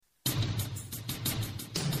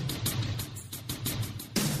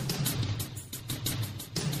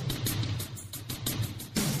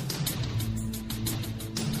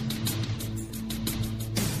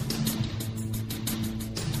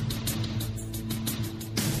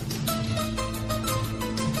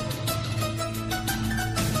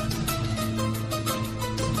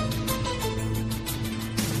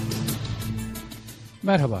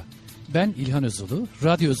Merhaba, ben İlhan Özulu.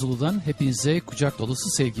 Radyo OZULU'dan hepinize kucak dolusu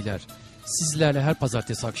sevgiler. Sizlerle her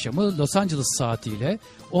pazartesi akşamı Los Angeles saatiyle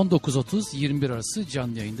 19.30-21 arası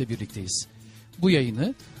canlı yayında birlikteyiz. Bu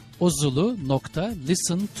yayını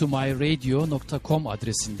ozulu.listentomyradio.com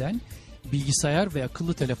adresinden bilgisayar ve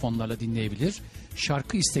akıllı telefonlarla dinleyebilir,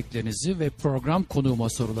 şarkı isteklerinizi ve program konuğuma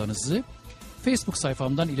sorularınızı Facebook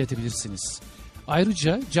sayfamdan iletebilirsiniz.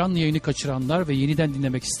 Ayrıca canlı yayını kaçıranlar ve yeniden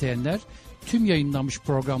dinlemek isteyenler tüm yayınlanmış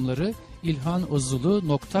programları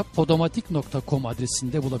ilhanozulu.podomatik.com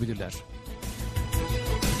adresinde bulabilirler.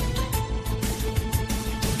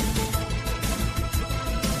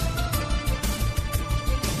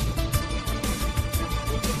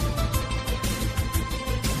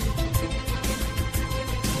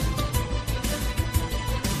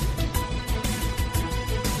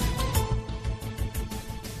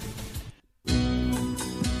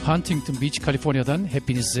 Huntington Beach, Kaliforniya'dan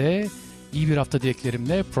hepinize iyi bir hafta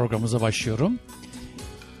dileklerimle programımıza başlıyorum.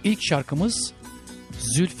 İlk şarkımız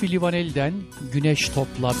Zülfü Livaneli'den Güneş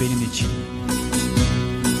Topla Benim İçin.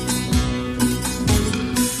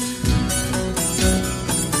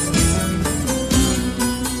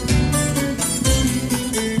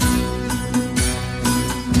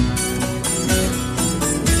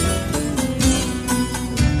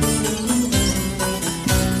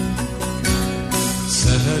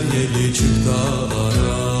 Çık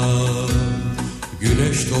dağlara,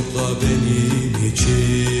 güneş topla benim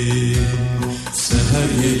için. Seher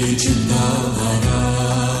yeli çık dağlara,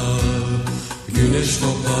 güneş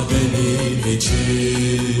topla benim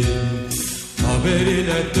için. Haber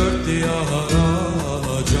ile dört diyara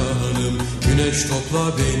canım, güneş topla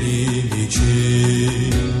benim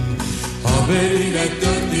için. Haber ile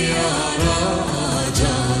dört diyara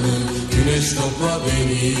canım, güneş topla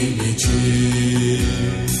benim için.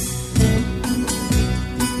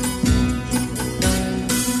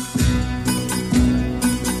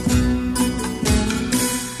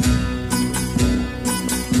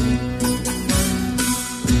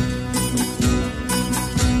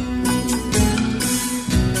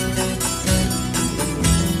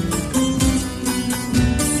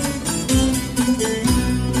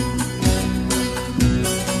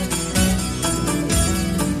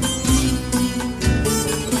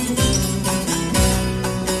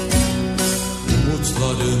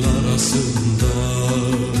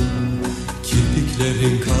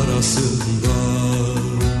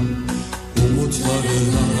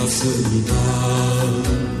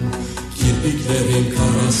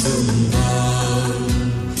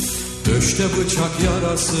 Bıçak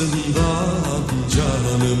yarasından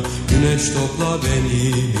canım, güneş topla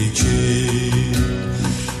benim için.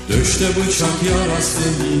 Döşte bıçak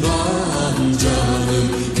yarasından canım,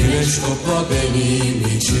 güneş topla benim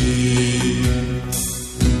için.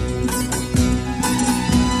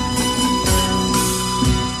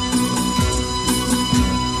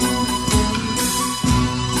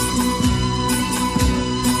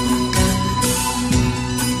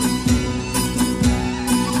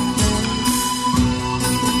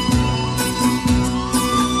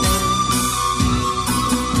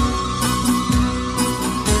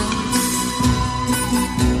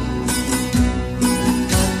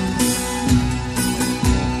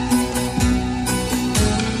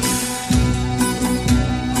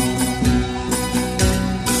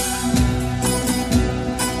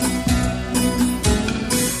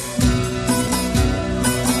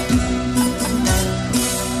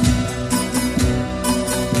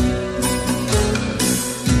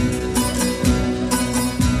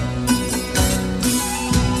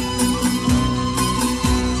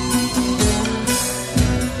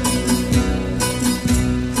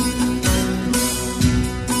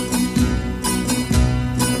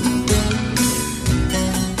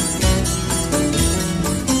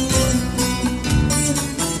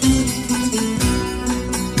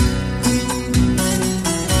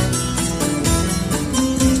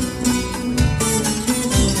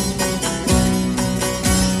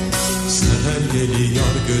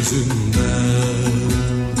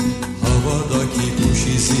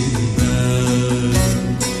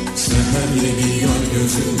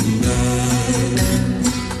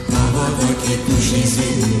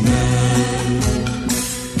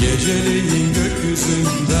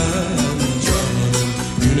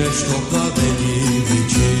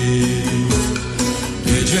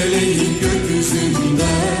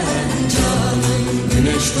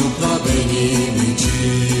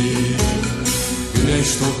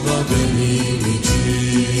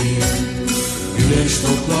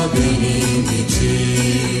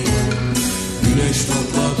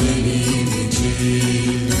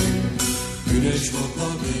 Güneş topla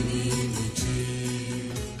benim için.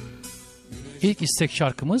 İlk istek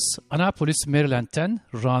şarkımız Annapolis, Maryland'ten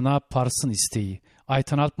Rana Pars'ın isteği.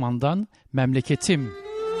 Aytan Altman'dan Memleketim.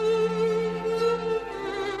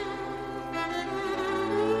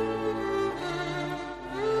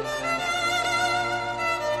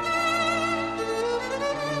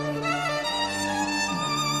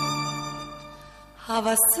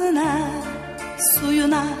 Havasına,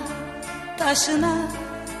 suyuna, taşına,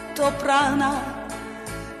 toprağına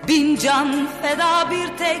bin can feda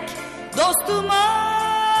bir tek dostuma.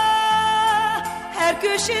 Her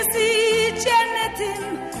köşesi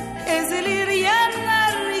cennetin ezilir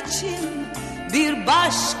yerler için. Bir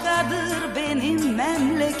başkadır benim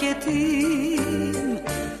memleketim.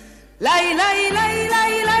 Lay lay lay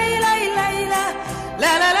lay lay lay lay la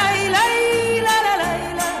la la lay lay la la lay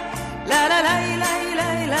la la la lay lay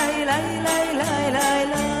lay lay lay lay lay lay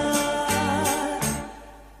la.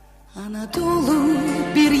 Anadolu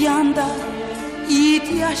bir yanda,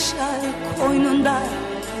 yiğit yaşar koynunda.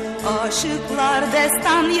 Aşıklar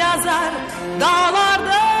destan yazar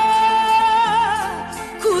dağlarda.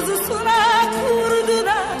 Kuzusuna,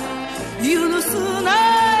 kurduna, Yunus'una,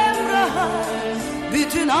 Emrah'a.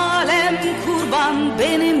 Bütün alem kurban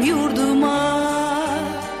benim yurduma.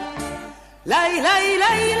 Lay lay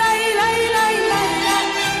lay lay lay lay lay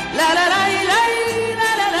la la lay lay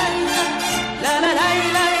la la lay la la lay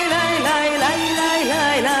lay lay lay lay lay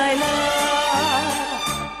lay lay la.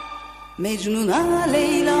 Mecnun'a,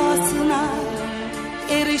 Leyla'sına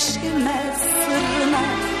erişilmez sırrına.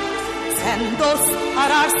 Sen dost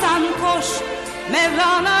ararsan koş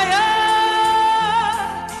Mevlana'ya.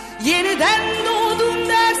 Yeniden doğdum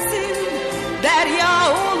dersin,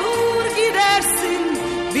 derya olur gidersin.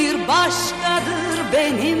 Bir başkadır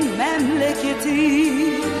benim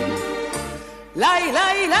memleketim. Lay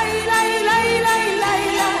lay lay lay lay lay lay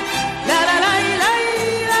la la la lay lay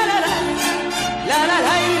la la lay la la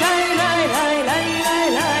lay lay lay lay lay lay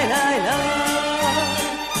lay lay la.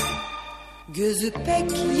 Gözü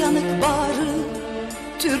pek yanık bağrı,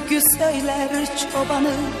 türkü söyler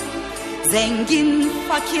çobanı. Zengin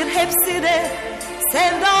fakir hepsi de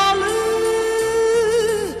sevdalı.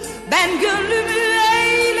 Ben gönlümü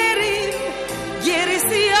eylerim,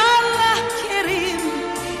 gerisi Allah kerim.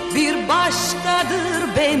 Bir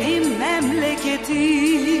başkadır benim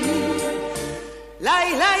memleketim.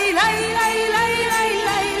 Lay lay lay lay lay lay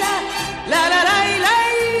lay la la la lay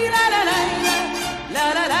lay la la lay la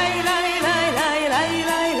la lay lay lay lay lay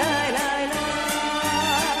lay lay lay la.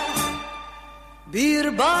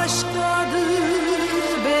 Bir başkadır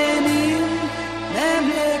benim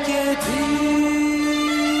memleketim.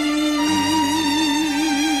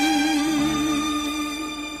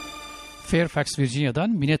 Fairfax, Virginia'dan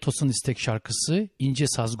Minetos'un istek şarkısı İnce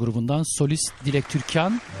Saz grubundan solist Dilek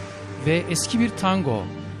Türkan ve eski bir tango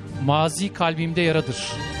Mazi Kalbimde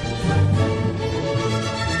Yaradır.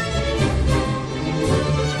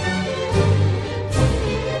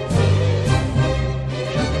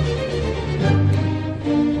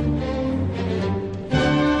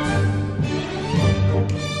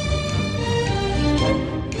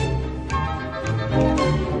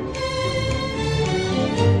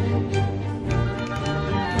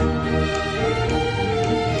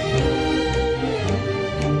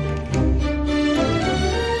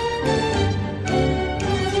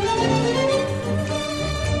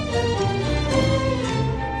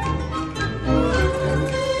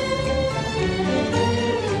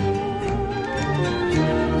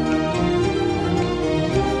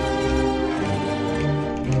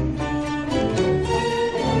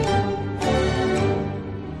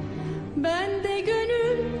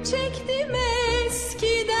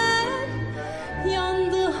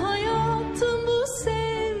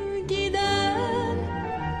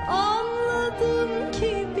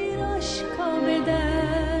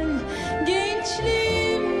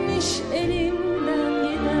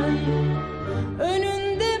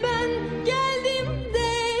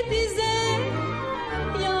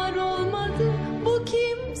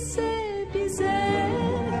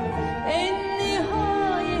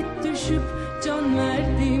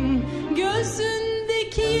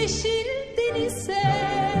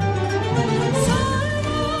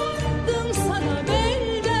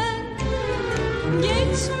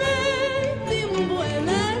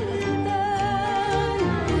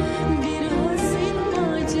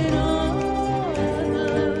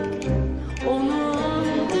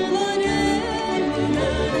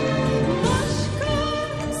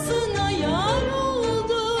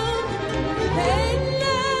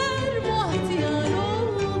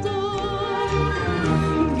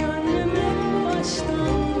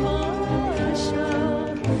 Baştan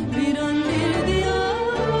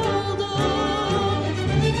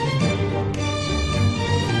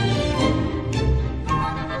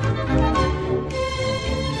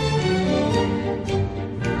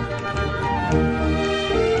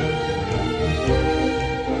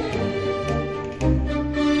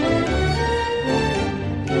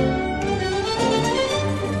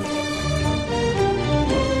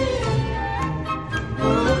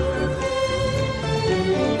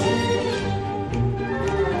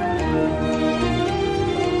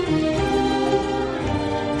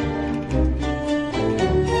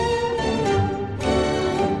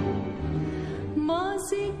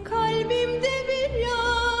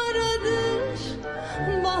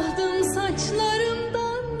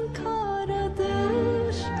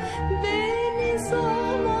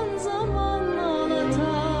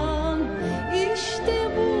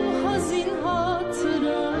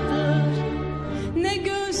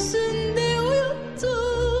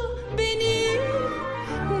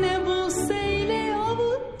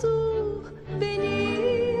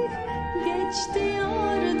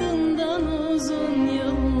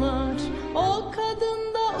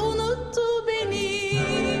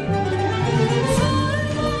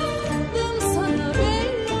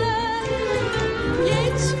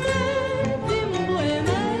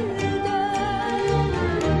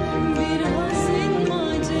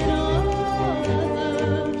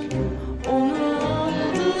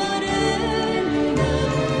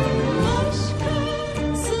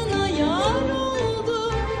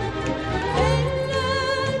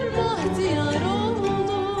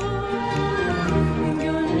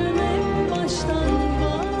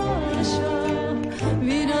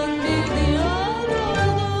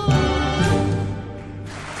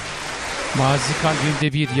Mazi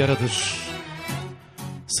kalbimde bir yaradır.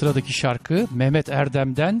 Sıradaki şarkı Mehmet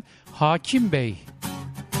Erdem'den Hakim Bey.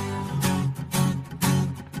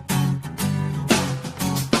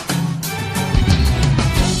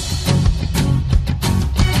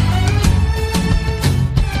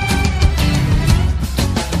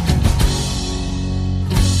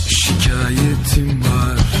 Şikayetim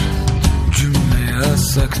var cümle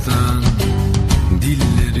yasaktan,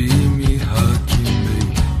 dillerimi hakim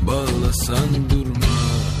bey bağlasan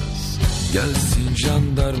durmaz. Gelsin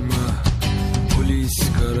jandarma polis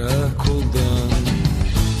karakoldan,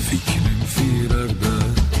 fikrim firarda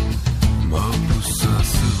mahpusa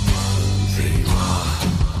sığmaz. Eyvah,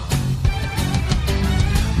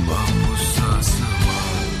 mahpusa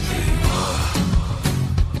sığmaz. Eyvah.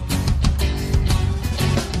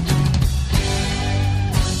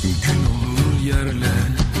 Gün olur yerle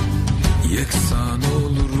yeksan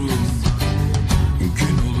olurum,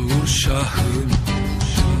 gün olur şahım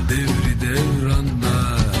devri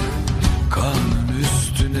devranda. Kanun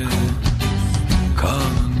üstüne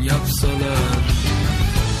kanun yapsalar,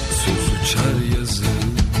 söz uçar yazı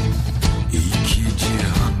iki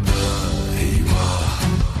cihanda. Eyvah,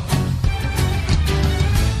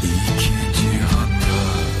 iki cihanda.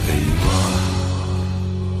 Eyvah.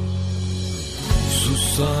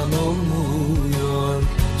 Sussan olmuyor,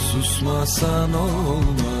 susmasan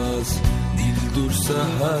olmaz. Dil dursa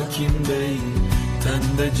hakim bey,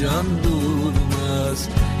 tende can durmaz.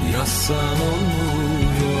 Yazsan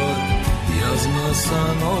olmuyor,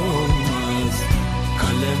 yazmasan olmaz.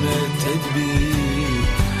 Kaleme tedbir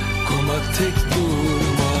komak tek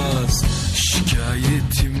durmaz.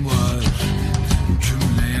 Şikayetim var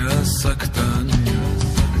cümle yasaktan,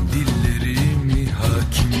 dillerimi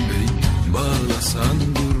hakim bey bağlasan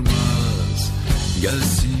durmaz.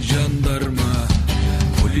 Gelsin jandarma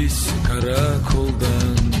polis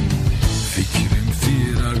karakoldan, fikrim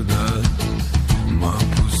firarda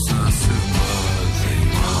mahpusa sığmaz.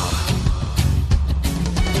 Eyvah,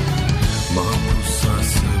 mahpusa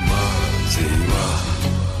sığmaz. Eyvah.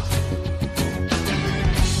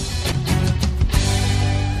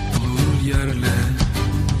 Olur yerle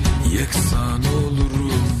yeksan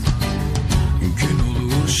olurum, gün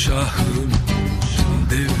olur şahım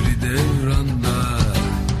devri devranda.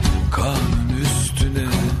 Kanun üstüne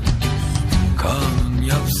kanun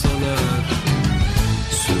yapsalar,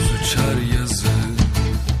 söz uçar yazı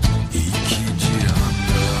iki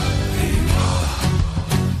cihanda. Eyvah,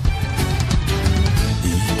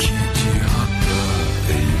 iki cihanda.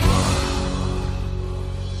 Eyvah.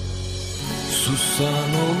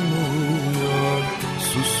 Sussan olmuyor,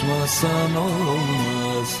 susmasan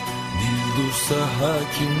olmaz. Dil dursa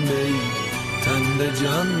hakim bey, tende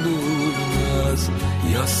can durmaz.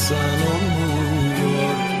 Yazsan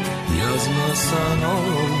olmuyor, yazmasan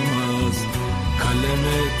olmaz.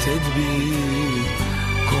 Kaleme tedbir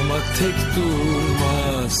komak tek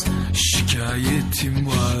durmaz. Şikayetim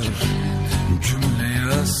var cümle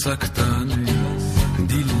yasaktan,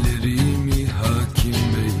 dillerimi hakim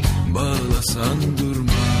bey bağlasan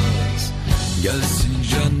durmaz. Gelsin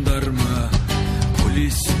jandarma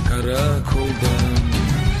polis karakoldan,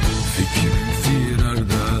 fikrim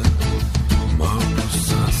firarda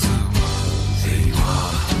mahpusa sığmaz.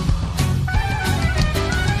 Eyvah,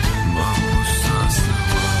 mahpusa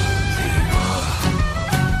sığmaz. Eyvah.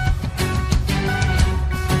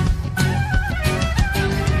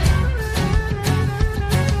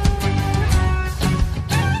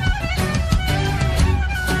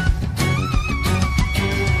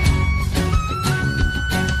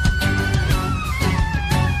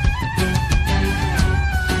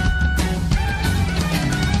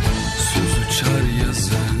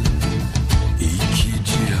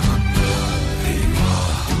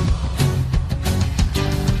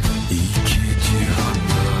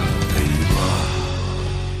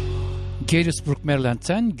 Gettysburg,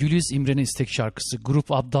 Maryland'ten Güliz İmre'nin istek şarkısı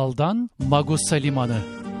Grup Abdal'dan Mago Saliman'ı.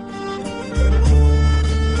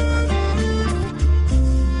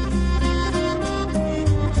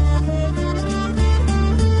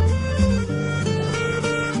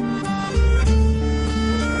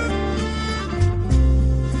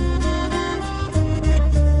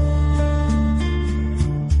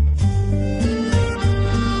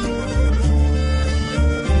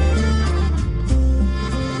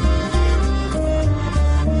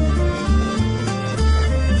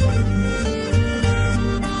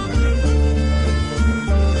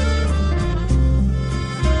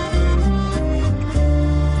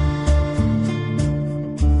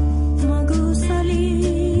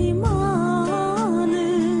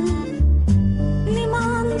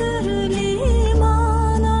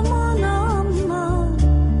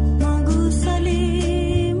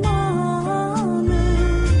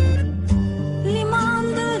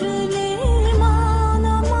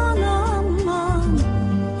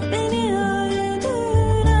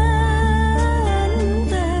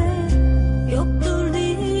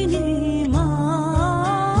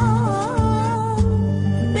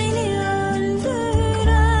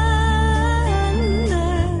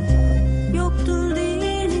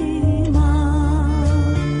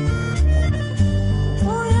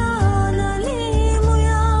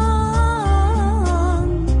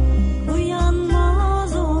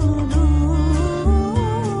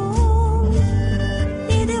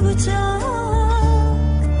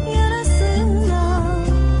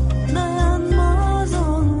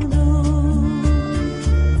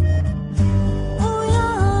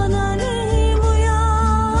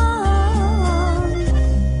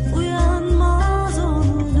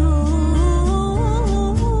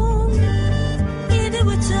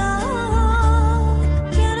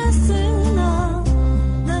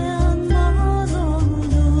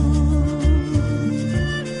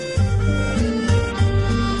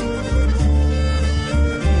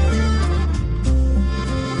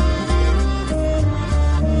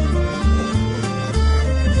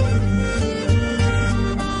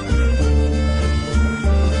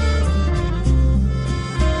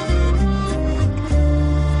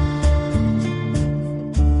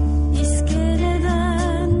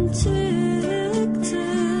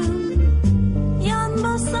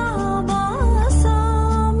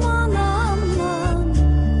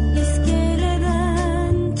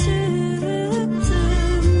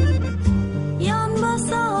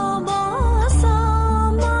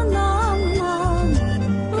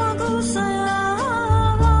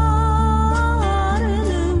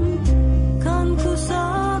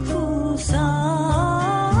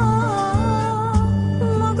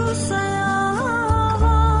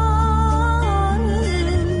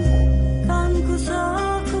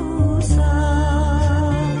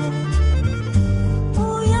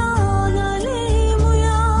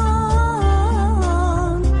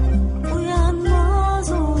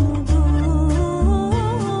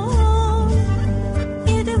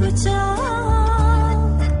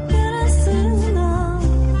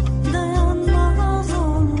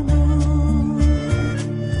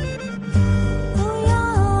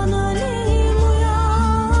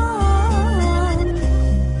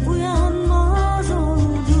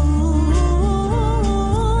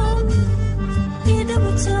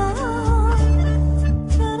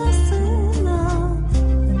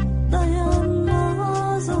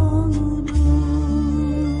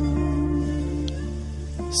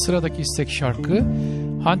 sıradaki istek şarkı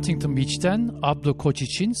Huntington Beach'ten Abdo Koç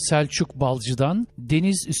için, Selçuk Balcı'dan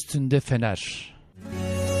Deniz Üstünde Fener.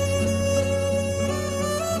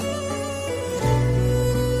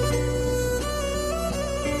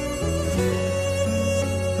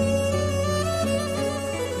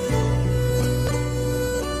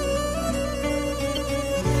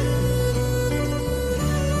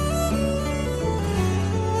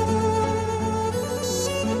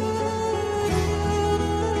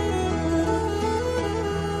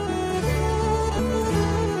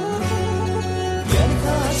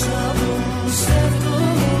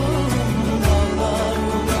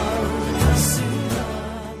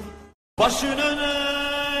 Başın öne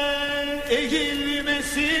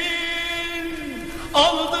eğilmesin,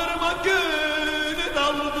 aldırma gönül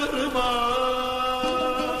aldırma.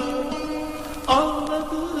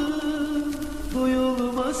 Anladım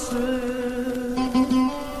duyulmasın,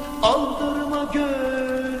 aldırma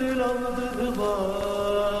gönül aldırma.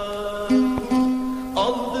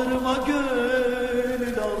 Aldırma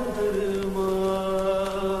gönül aldırma.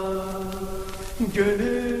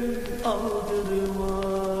 Gönül aldırma.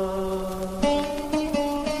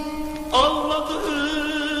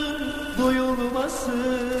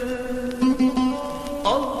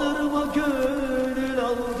 Aldırma gönül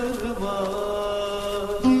aldırma.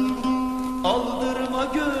 Aldırma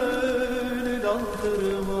gönül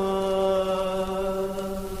aldırma.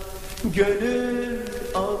 Gönül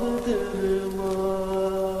aldırma.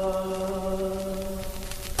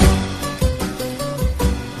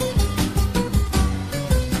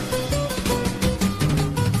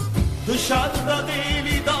 Dışarıda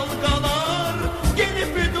deli dalgalar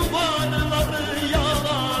gelip duvarları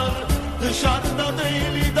yalar. Dışarıda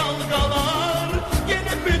deli dalgalar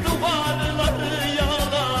gelip duvarları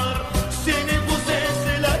yalar. Seni bu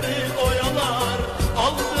sesleri oyalar.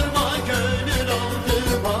 Aldırma gönül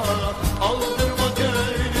aldırma. Aldırma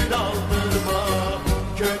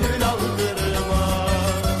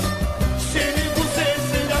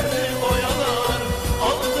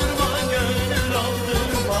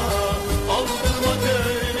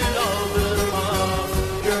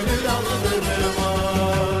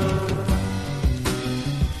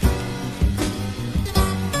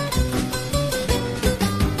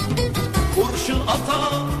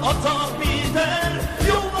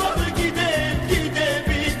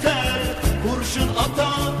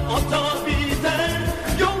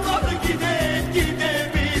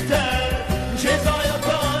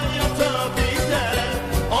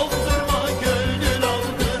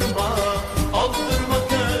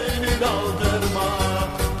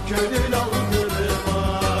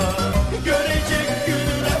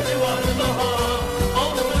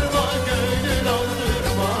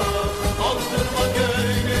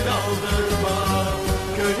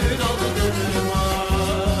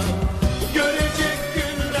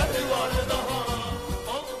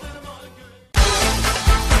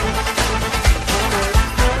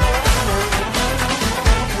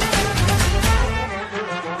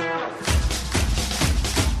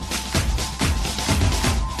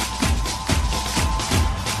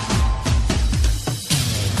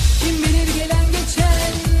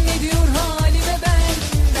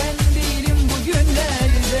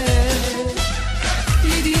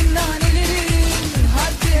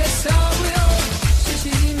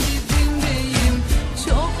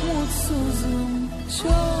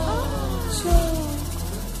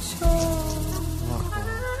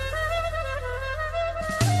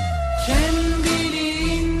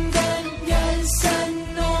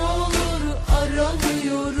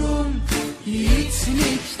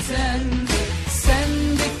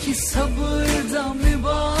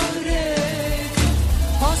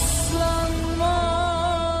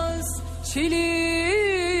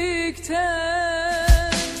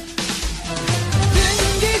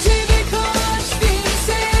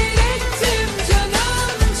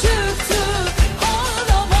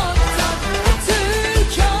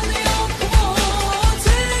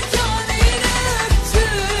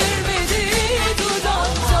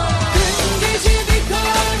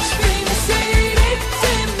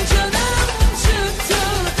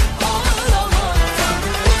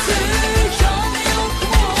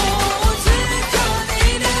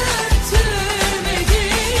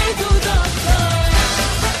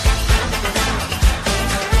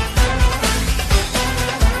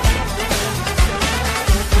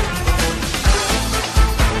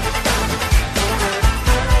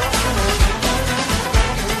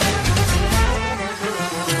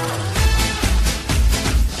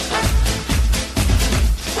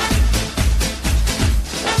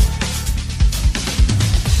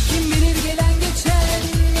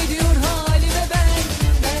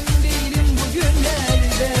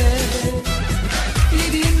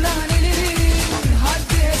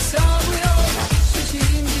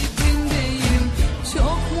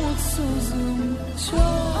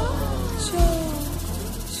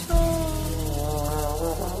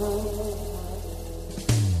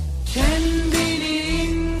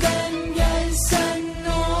Kendiliğinden gelsen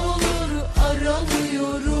ne olur,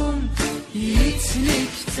 aramıyorum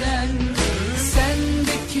yiğitlikten.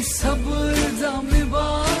 Sendeki sabır da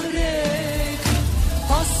mübarek,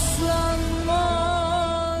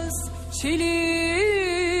 paslanmaz çelikten.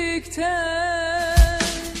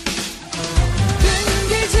 Dün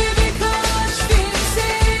gece birkaç film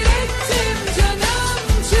seyrettim, canım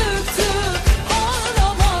çıktı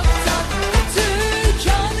ağlamaktan.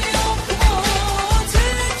 Türkan yok mu?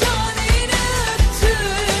 Türkan yine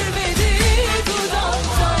öttürmedi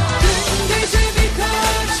dudaktan. Dün gece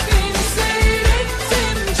birkaç film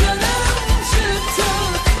seyrettim, canım çıktı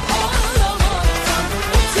ağlamaktan.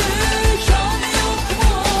 Türkan yok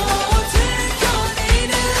mu? Türkan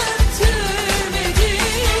yine öttürmedi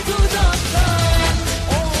dudaktan.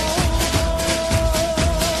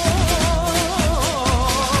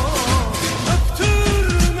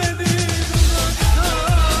 Öptürmedi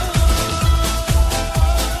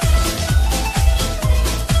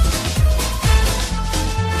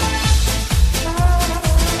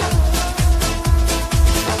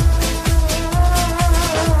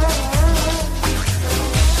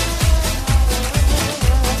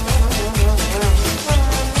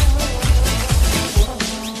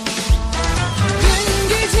Dün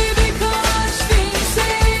gece birkaç film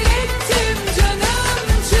seyrettim, canım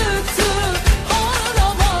çıktı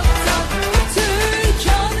ağlamaktan.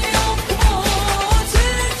 Türkan yok mu?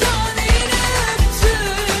 Türkan yine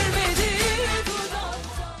öptürmedi dudaktan.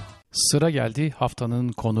 Sıra geldi haftanın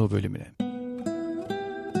konuğu bölümüne.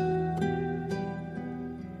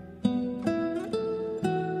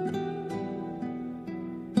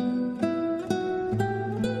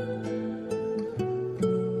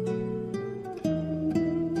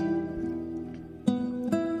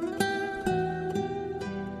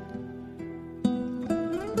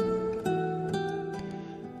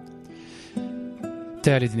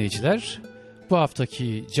 Değerli dinleyiciler, bu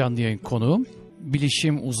haftaki canlı yayın konuğum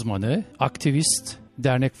bilişim uzmanı, aktivist,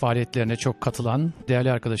 dernek faaliyetlerine çok katılan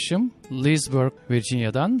değerli arkadaşım Leesburg,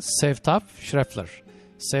 Virginia'dan Sevtap Schreffler.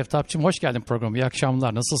 Sevtap'cığım hoş geldin programa. İyi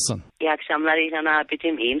akşamlar. Nasılsın? İyi akşamlar İlhan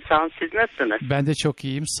abicim. İyiyim. Sağ olun. Siz nasılsınız? Ben de çok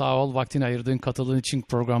iyiyim. Sağ ol vaktini ayırdığın, katıldığın için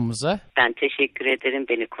programımıza. Ben teşekkür ederim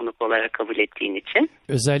beni konuk olarak kabul ettiğin için.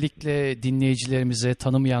 Özellikle dinleyicilerimize,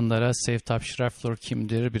 tanımayanlara Sevtap Schreffler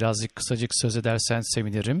kimdir? Birazcık kısacık söz edersen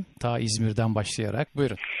sevinirim. Ta İzmir'den başlayarak.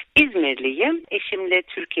 Buyurun. İzmirliyim. Eşimle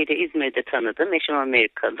Türkiye'de İzmir'de tanıdım. Eşim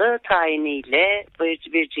Amerikalı. Tayiniyle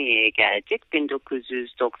Virginia'ya geldik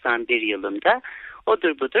 1991 yılında.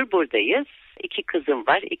 Odur budur buradayız. 2 kızım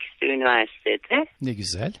var. İkisi de üniversitede. Ne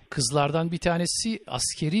güzel. Kızlardan bir tanesi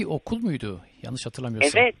askeri okul muydu? Yanlış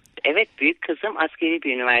hatırlamıyorsam. Evet. Büyük kızım askeri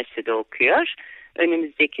bir üniversitede okuyor.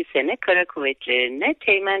 Önümüzdeki sene Kara Kuvvetleri'ne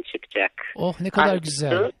teğmen çıkacak. Oh ne kadar Arzusu-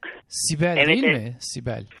 güzel. Sibel Evet, değil evet. mi?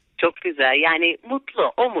 Sibel. Çok güzel. Yani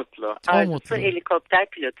mutlu. O mutlu. Arzusu mutlu. helikopter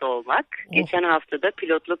pilotu olmak. Oh. Geçen hafta da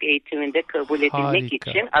pilotluk eğitiminde kabul edilmek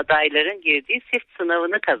Harika. için adayların girdiği SIFT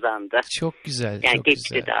sınavını kazandı. Çok güzel. Yani çok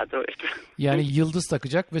geçti güzel. daha doğrusu. Yani yıldız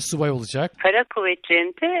takacak ve subay olacak. Kara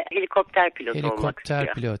Kuvvetleri'nde helikopter pilotu olmak Helikopter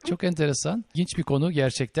istiyor. pilot. Çok enteresan. İlginç bir konu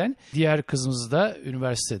gerçekten. Diğer kızımız da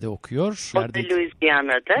üniversitede okuyor. O da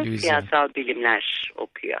Louisiana'da Louisiana. siyasal bilimler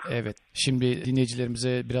okuyor. Evet. Şimdi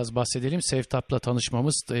dinleyicilerimize biraz bahsedelim. Sevtap'la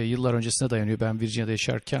tanışmamız yıllar öncesine dayanıyor. Ben Virginia'da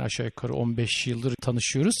yaşarken aşağı yukarı 15 yıldır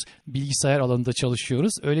tanışıyoruz. Bilgisayar alanında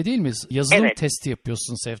çalışıyoruz. Öyle değil mi? Yazılım Evet. testi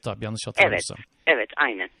yapıyorsun Sevtap yanlış hatırlamıyorsam. Evet,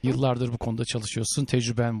 aynen. Yıllardır bu konuda çalışıyorsun.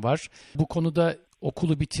 Tecrüben var. Bu konuda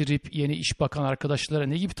okulu bitirip yeni iş bakan arkadaşlara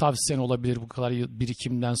ne gibi tavsiyen olabilir bu kadar yıl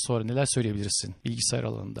birikimden sonra? Neler söyleyebilirsin bilgisayar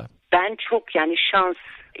alanında? Ben çok yani şans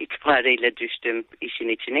itibariyle düştüm işin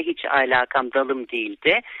içine. Hiç alakam dalım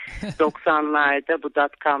değildi. 90'larda bu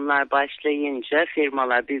dotcom'lar başlayınca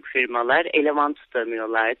firmalar, büyük firmalar eleman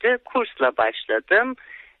tutamıyorlardı. Kursla başladım.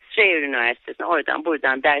 Strayer Üniversitesi'ne oradan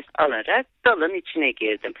buradan ders alarak dalın içine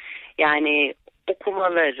girdim. Yani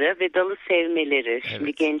okumaları ve dalı sevmeleri. Şimdi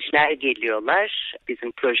Evet. gençler geliyorlar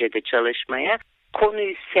bizim projede çalışmaya.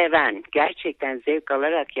 Konuyu seven, gerçekten zevk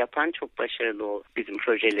alarak yapan çok başarılı oldu bizim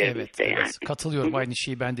projelerimizde yani. Evet. Katılıyorum. Aynı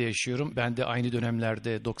şeyi ben de yaşıyorum. Ben de aynı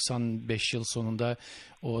dönemlerde 95 yıl sonunda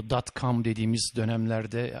o .com dediğimiz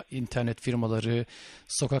dönemlerde internet firmaları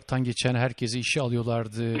sokaktan geçen herkesi işe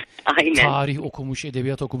alıyorlardı. Aynen. Tarih okumuş,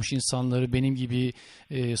 edebiyat okumuş insanları, benim gibi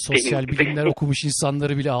sosyal Benim gibi. bilimler okumuş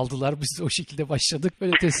insanları bile aldılar. Biz o şekilde başladık.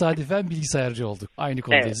 Böyle tesadüfen bilgisayarcı olduk. Aynı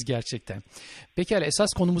konudayız gerçekten. Pekala esas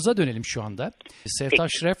konumuza dönelim şu anda. Sevtap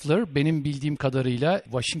Schreffler benim bildiğim kadarıyla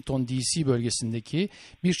Washington DC bölgesindeki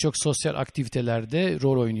birçok sosyal aktivitelerde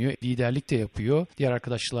rol oynuyor, liderlik de yapıyor, diğer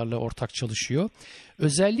arkadaşlarla ortak çalışıyor.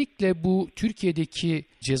 Özellikle bu Türkiye'deki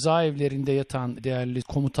cezaevlerinde yatan değerli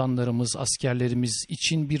komutanlarımız, askerlerimiz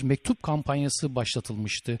için bir mektup kampanyası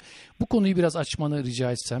başlatılmıştı. Bu konuyu biraz açmanı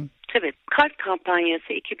rica etsem. Tabii. Kart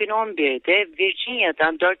kampanyası 2011'de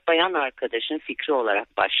Virginia'dan 4 bayan arkadaşın fikri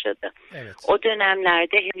olarak başladı. Evet. O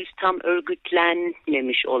dönemlerde henüz tam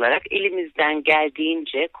örgütlenmemiş olarak elimizden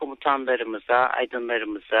geldiğince komutanlarımıza,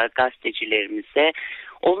 aydınlarımıza, gazetecilerimize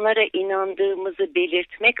onlara inandığımızı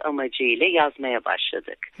belirtmek amacıyla yazmaya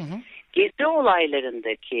başladık. Hı hı. Gezi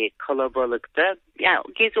olaylarındaki kalabalıkta, yani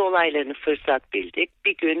gezi olaylarını fırsat bildik.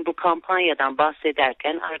 Bir gün bu kampanyadan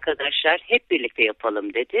bahsederken arkadaşlar hep birlikte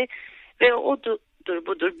yapalım dedi ve odur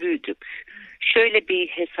budur büyüdük. Şöyle bir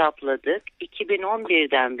hesapladık.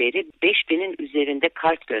 2011'den beri 5000'in üzerinde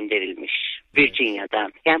kart gönderilmiş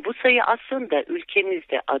Virginia'dan. Yani bu sayı aslında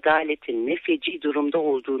ülkemizde adaletin ne feci durumda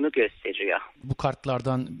olduğunu gösteriyor. Bu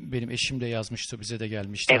kartlardan benim eşim de yazmıştı, bize de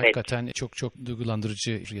gelmişti. Evet. Hakikaten çok çok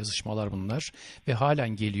duygulandırıcı yazışmalar bunlar ve halen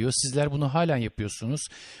geliyor. Sizler bunu halen yapıyorsunuz.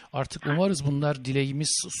 Artık umarız bunlar,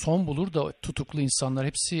 dileğimiz son bulur da tutuklu insanlar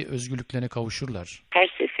hepsi özgürlüklerine kavuşurlar. Her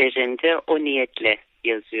seferinde o niyetle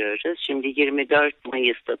yazıyoruz. Şimdi 24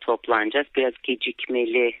 Mayıs'ta toplanacağız. Biraz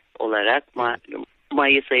gecikmeli olarak malum.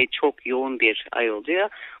 Mayıs ayı çok yoğun bir ay oluyor.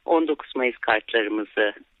 19 Mayıs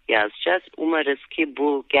kartlarımızı yazacağız. Umarız ki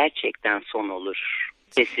bu gerçekten son olur.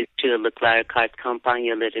 Sessiz çığlıklar, kart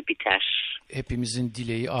kampanyaları biter. Hepimizin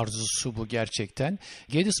dileği, arzusu bu gerçekten.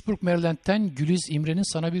 Gettysburg, Maryland'den Güliz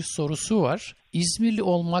İmre'nin sana bir sorusu var. İzmirli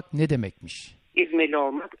olmak ne demekmiş? İzmirli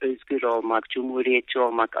olmak, özgür olmak, cumhuriyetçi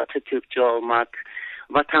olmak, Atatürkçü olmak,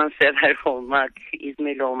 vatansever olmak,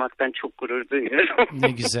 İzmirli olmaktan çok gurur duyuyorum.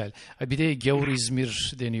 Ne güzel. Bir de gavur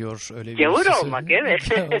İzmir deniyor. Öyle gavur olmak, evet.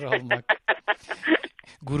 Gavur olmak.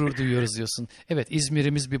 Gurur duyuyoruz diyorsun. Evet,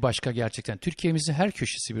 İzmir'imiz bir başka gerçekten. Türkiye'mizin her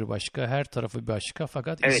köşesi bir başka, her tarafı bir başka.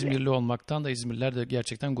 Fakat öyle. İzmirli olmaktan da İzmirliler de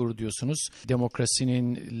gerçekten gurur duyuyorsunuz.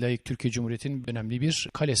 Demokrasinin, layık Türkiye Cumhuriyeti'nin önemli bir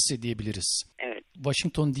kalesi diyebiliriz. Evet.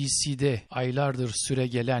 Washington DC'de aylardır süre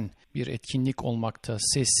gelen bir etkinlik olmakta,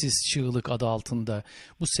 Sessiz Çığlık adı altında.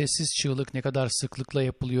 Bu sessiz çığlık ne kadar sıklıkla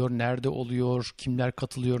yapılıyor, nerede oluyor, kimler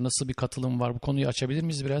katılıyor, nasıl bir katılım var? Bu konuyu açabilir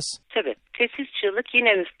miyiz biraz? Tabii. Sessiz Çığlık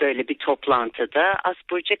yine böyle bir toplantıda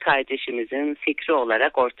Asburcu kardeşimizin fikri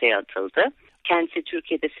olarak ortaya atıldı. Kendisi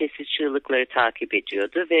Türkiye'de sessiz çığlıkları takip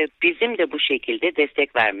ediyordu ve bizim de bu şekilde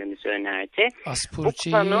destek vermemizi önerdi.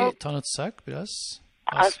 Asburcu'yu tanıtsak biraz.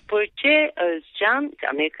 Asburcu Özcan,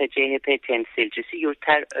 Amerika CHP temsilcisi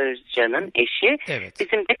Yurter Özcan'ın eşi, evet.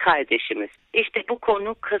 Bizim de kardeşimiz. İşte bu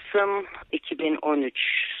konu Kasım 2013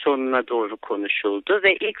 sonuna doğru konuşuldu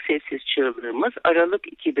ve ilk sessiz çığlığımız Aralık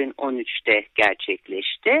 2013'te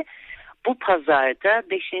gerçekleşti. Bu pazarda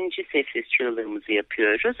 5. sessiz çığlığımızı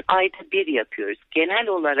yapıyoruz. Ayda bir yapıyoruz. Genel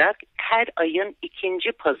olarak her ayın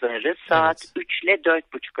 2. pazarı saat 3 ile 4.30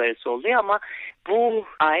 arası oluyor ama bu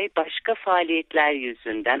ay başka faaliyetler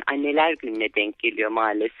yüzünden Anneler Günü'ne denk geliyor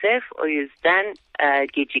maalesef. O yüzden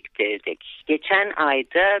geciktirdik. Geçen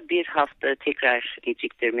ayda bir hafta tekrar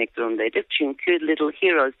geciktirmek zorundaydık. Çünkü Little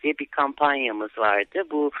Heroes diye bir kampanyamız vardı.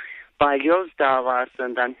 Bu balyoz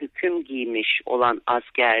davasından hüküm giymiş olan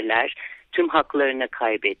askerler tüm haklarını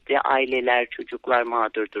kaybetti. Aileler, çocuklar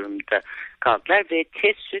mağdur durumda kaldılar ve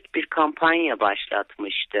tez süt bir kampanya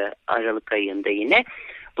başlatmıştı Aralık ayında yine.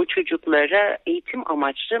 Bu çocuklara eğitim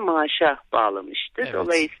amaçlı maaşa bağlamıştı. Evet.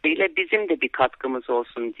 Dolayısıyla bizim de bir katkımız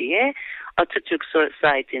olsun diye Atatürk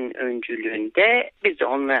Society'nin öncülüğünde biz de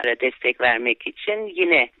onlara destek vermek için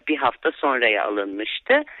yine bir hafta sonraya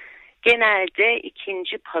alınmıştı. Genelde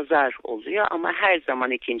 2. pazar oluyor ama her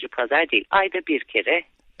zaman 2. pazar değil. Ayda bir kere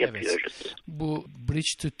yapıyoruz. Evet. Bu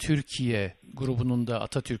Bridge to Türkiye grubunun da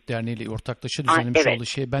Atatürk Derneği ile ortaklaşa düzenlemiş olduğu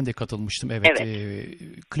şeye ben de katılmıştım. Evet.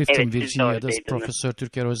 Clifton, Virginia'da Profesör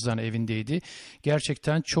Türker Özden evindeydi.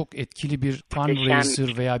 Gerçekten çok etkili bir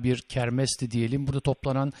fundraiser veya bir kermesti diyelim. Burada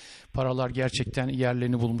toplanan paralar gerçekten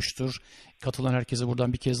yerlerini bulmuştur. Katılan herkese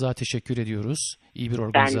buradan bir kez daha teşekkür ediyoruz. İyi bir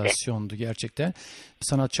organizasyondu gerçekten.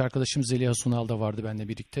 Sanatçı arkadaşım Zeliha Sunal da vardı benimle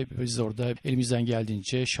birlikte. Biz orada elimizden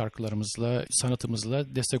geldiğince şarkılarımızla,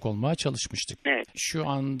 sanatımızla destek olmaya çalışmıştık. Evet. Şu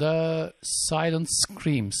anda Silent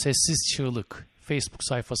Scream, Sessiz Çığlık Facebook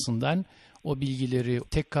sayfasından o bilgileri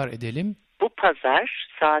tekrar edelim. Bu pazar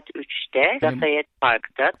saat 3'te Lafayette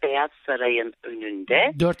Park'ta Beyaz Saray'ın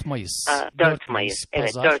önünde. 4 Mayıs. 4 Mayıs.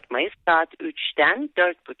 Evet, 4 Mayıs saat 3'ten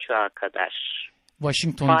 4.30'a kadar.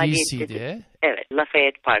 Washington faaliyeti, DC'de. evet,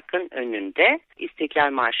 Lafayette Park'ın önünde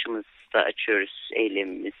İstiklal Marşımızı da açıyoruz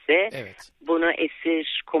eylemimizi. Evet. Bunu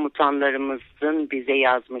esir komutanlarımızın bize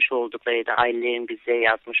yazmış oldukları ya da ailelerin bize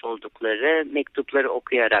yazmış oldukları mektupları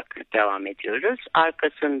okuyarak devam ediyoruz.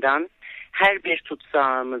 Arkasından her bir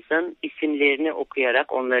tutsağımızın isimlerini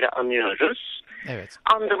okuyarak onları anıyoruz. Evet.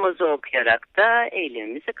 Andımızı okuyarak da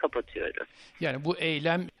eylemimizi kapatıyoruz. Yani bu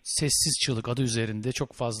eylem sessiz çığlık adı üzerinde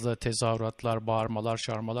çok fazla tezahüratlar, bağırmalar,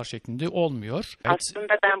 çağırmalar şeklinde olmuyor. Evet.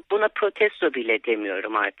 Aslında ben buna protesto bile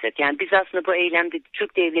demiyorum artık. Yani biz aslında bu eylemde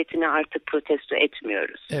Türk Devleti'ni artık protesto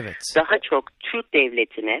etmiyoruz. Evet. Daha çok Türk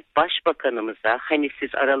Devleti'ne, başbakanımıza, hani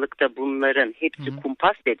siz Aralık'ta bunların hepsi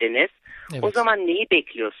kumpas dediniz, Evet. o zaman neyi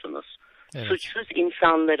bekliyorsunuz? Evet. Suçsuz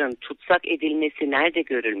insanların tutsak edilmesi nerede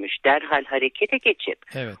görülmüş? Derhal harekete geçip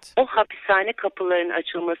Evet. o hapishane kapılarının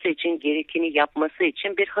açılması için gerekeni yapması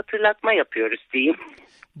için bir hatırlatma yapıyoruz diyeyim.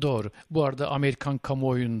 Doğru. Bu arada Amerikan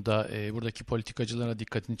kamuoyunda buradaki politikacılara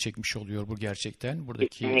dikkatini çekmiş oluyor bu gerçekten.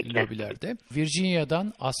 Buradaki Kesinlikle. lobilerde.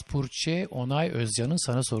 Virginia'dan Aspurçe Onay Özcan'ın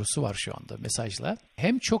sana sorusu var şu anda mesajla.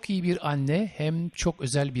 Hem çok iyi bir anne hem çok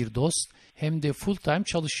özel bir dost hem de full time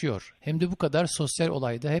çalışıyor. Hem de bu kadar sosyal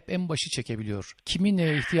olayda hep en başı çekebiliyor. Kimin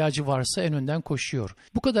neye ihtiyacı varsa en önden koşuyor.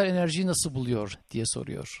 Bu kadar enerjiyi nasıl buluyor diye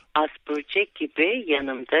soruyor. Asbörcek gibi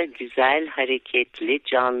yanımda güzel, hareketli,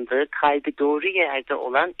 canlı, kalbi doğru yerde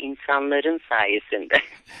olan insanların sayesinde.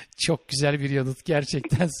 Çok güzel bir yanıt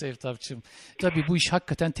gerçekten Sevtap'cığım. Tabii bu iş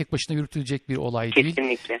hakikaten tek başına yürütülecek bir olay değil.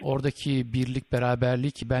 Kesinlikle. Oradaki birlik,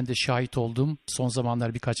 beraberlik ben de şahit oldum. Son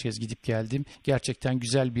zamanlar birkaç kez gidip geldim. Gerçekten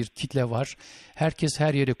güzel bir kitle var. Herkes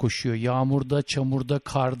her yere koşuyor. Yağmurda, çamurda,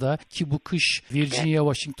 karda ki bu kış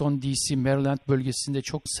Virginia, Washington DC, Maryland bölgesinde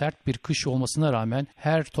çok sert bir kış olmasına rağmen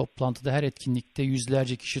her toplantıda, her etkinlikte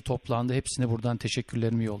yüzlerce kişi toplandı. Hepsine buradan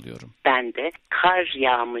teşekkürlerimi yolluyorum. Ben de kar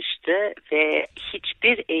yağmıştı ve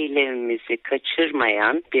hiçbir eylemimizi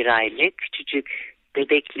kaçırmayan bir aile küçücük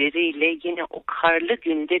bebekleriyle yine o karlı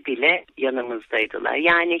günde bile yanımızdaydılar.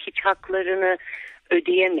 Yani hiç haklarını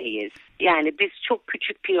ödeyemeyiz. Yani biz çok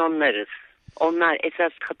küçük piyonlarız. Onlar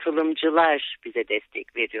esas katılımcılar, bize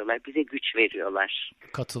destek veriyorlar, bize güç veriyorlar.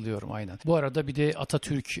 Katılıyorum aynen. Bu arada bir de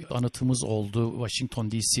Atatürk anıtımız oldu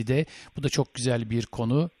Washington DC'de. Bu da çok güzel bir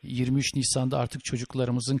konu. 23 Nisan'da artık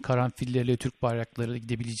çocuklarımızın karanfilleriyle Türk bayrakları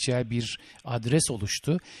gidebileceği bir adres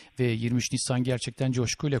oluştu. Ve 23 Nisan gerçekten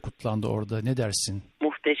coşkuyla kutlandı orada. Ne dersin?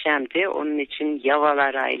 Muhteşemdi. Onun için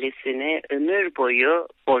Yavalar ailesine ömür boyu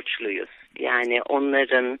borçluyuz. Yani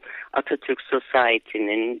onların, Atatürk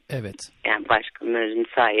Society'nin, evet, yani başkanların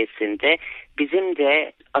sayesinde bizim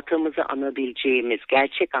de atamızı anabileceğimiz,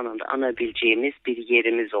 gerçek anlamda anabileceğimiz bir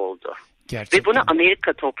yerimiz oldu. Gerçekten. Ve bunu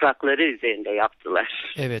Amerika toprakları üzerinde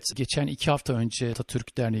yaptılar. Evet, geçen 2 hafta önce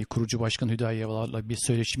Atatürk Derneği kurucu başkanı Hüdayi Yavalar'la bir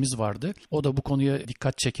söyleşimiz vardı. O da bu konuya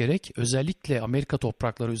dikkat çekerek özellikle Amerika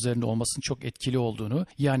toprakları üzerinde olmasının çok etkili olduğunu,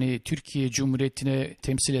 yani Türkiye Cumhuriyeti'ne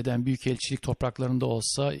temsil eden büyükelçilik topraklarında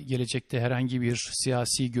olsa gelecekte herhangi bir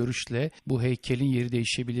siyasi görüşle bu heykelin yeri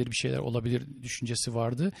değişebilir, bir şeyler olabilir düşüncesi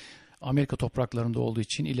vardı. Amerika topraklarında olduğu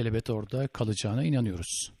için ilelebet orada kalacağına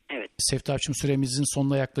inanıyoruz. Evet. Sevtap'cığım süremizin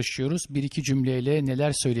sonuna yaklaşıyoruz. Bir iki cümleyle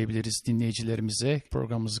neler söyleyebiliriz dinleyicilerimize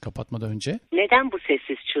programımızı kapatmadan önce? Neden bu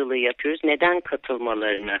sessiz çığlığı yapıyoruz? Neden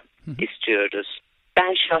katılmalarını istiyoruz?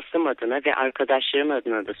 Ben şahsım adına ve arkadaşlarım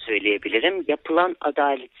adına da söyleyebilirim. Yapılan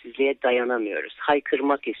adaletsizliğe dayanamıyoruz.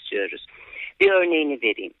 Haykırmak istiyoruz. Bir örneğini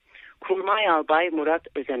vereyim. Kurmay Albay Murat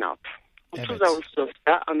Özenalp 30 Evet.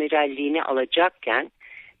 Ağustos'ta amiralliğini alacakken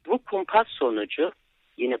bu kumpas sonucu,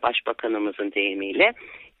 yine başbakanımızın deyimiyle,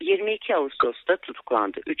 22 Ağustos'ta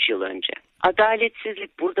tutuklandı 3 yıl önce.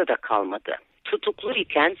 Adaletsizlik burada da kalmadı. Tutuklu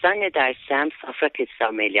iken zannedersem safra kesesi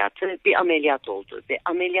ameliyatı bir ameliyat oldu ve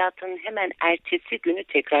ameliyatın hemen ertesi günü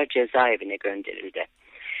tekrar cezaevine gönderildi.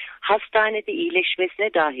 Hastanede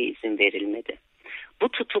iyileşmesine dahi izin verilmedi. Bu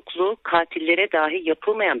tutuklu katillere dahi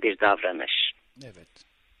yapılmayan bir davranış. Evet.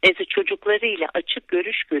 Çocuklarıyla açık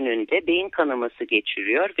görüş gününde beyin kanaması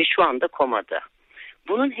geçiriyor ve şu anda komada.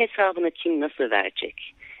 Bunun hesabını kim nasıl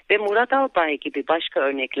verecek? Ve Murat Albay gibi başka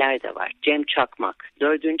örnekler de var. Cem Çakmak,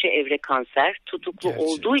 4. evre kanser, tutuklu Gerçekten.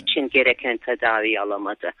 olduğu için gereken tedaviyi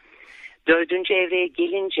alamadı. 4. evreye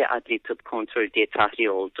gelince adli tıp kontrolü diye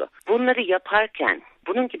tahliye oldu. Bunları yaparken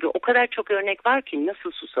bunun gibi o kadar çok örnek var ki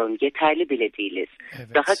nasıl susalım, yeterli bile değiliz.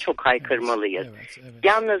 Evet. Daha çok haykırmalıyız. Evet.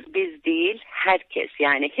 Yalnız biz değil, herkes,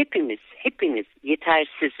 yani hepimiz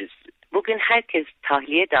yetersiziz. Bugün herkes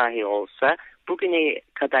tahliye dahi olsa bugüne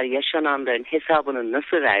kadar yaşananların hesabını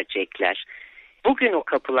nasıl verecekler? Bugün o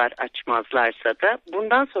kapılar açmazlarsa da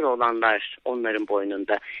bundan sonra olanlar onların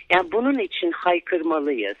boynunda. Yani bunun için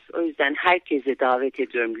haykırmalıyız. O yüzden herkesi davet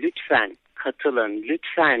ediyorum, lütfen katılın.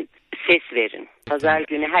 Lütfen ses verin. Pazar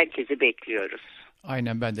günü herkesi bekliyoruz.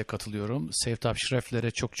 Aynen, ben de katılıyorum. Sevtap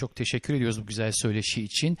Schreffler'e çok çok teşekkür ediyoruz bu güzel söyleşi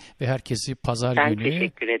için ve herkesi pazar Ben günü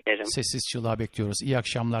teşekkür ederim. sessiz çığlığa bekliyoruz. İyi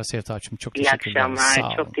akşamlar Sevtap'cığım. Çok İyi teşekkürler. akşamlar. Sağ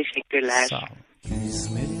olun. Çok teşekkürler. Sağ olun.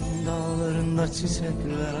 İzmir'in dağlarında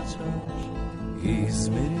çiçekler açar.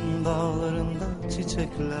 İzmir'in dağlarında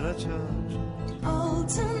çiçekler açar.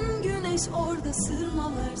 Altın güneş orada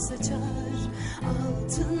sırmalar saçar.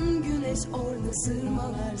 Altın güneş orada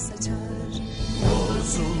sırmalar saçar.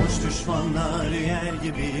 Bozulmuş düşmanlar yer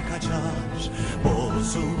gibi kaçar.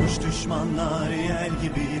 Bozulmuş düşmanlar yer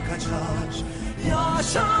gibi kaçar.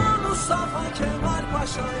 Yaşa Mustafa Kemal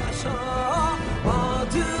Paşa yaşa.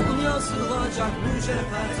 Adın yazılacak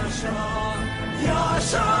mücevher taşa.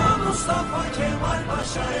 Yaşa Mustafa Kemal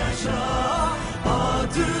Paşa yaşa.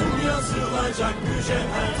 Adın yazılacak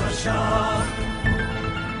mücevher taşa.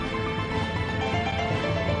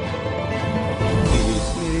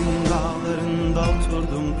 İzmir'in dağlarında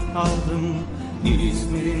oturdum kaldım.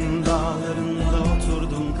 İzmir'in dağlarında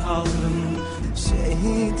oturdum kaldım.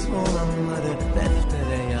 Şehit olanları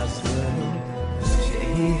deftere yazdım.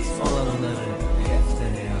 Şehit olanları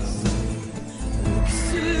deftere yazdım.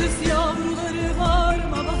 Öksüz yavruları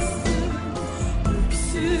varma bastım.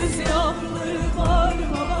 Öksüz yavruları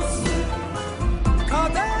varma bastım.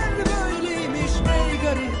 Kader böyleymiş ey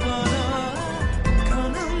garibana.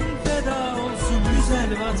 Kanım feda olsun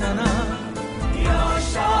güzel vatana.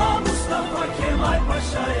 Yaşa Mustafa Kemal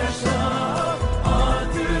Paşa yaşa.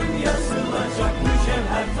 Adın yazılacak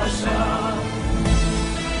mücevher taşa.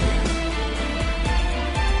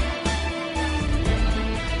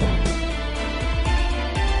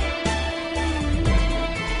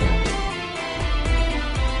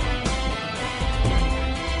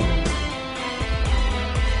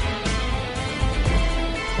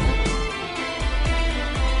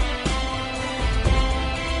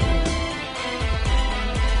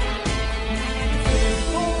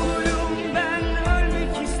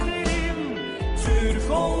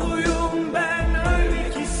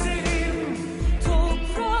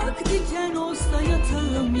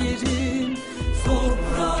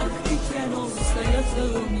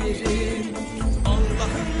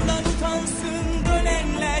 Allah'ından utansın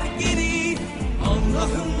dönenler geri.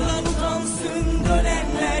 Allah'ından utansın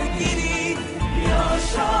dönenler geri.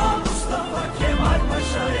 Yaşa Mustafa Kemal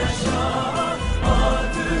Paşa yaşa.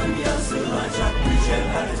 Adın yazılacak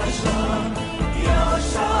mücevher taşa.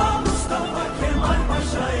 Yaşa Mustafa Kemal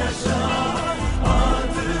Paşa yaşa.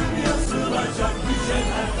 Adın yazılacak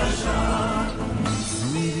mücevher taşa.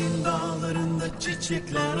 İzmir'in dağlarında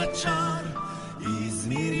çiçekler açar.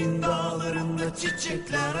 İzmir'in dağlarında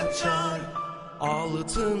çiçekler açar.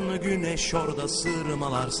 Altın güneş orada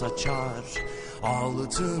sırmalar saçar.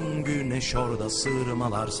 Altın güneş orada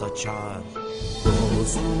sırmalar saçar.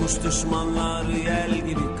 Bozulmuş düşmanlar yel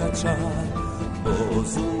gibi kaçar.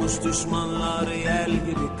 Bozulmuş düşmanlar yel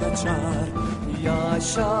gibi kaçar.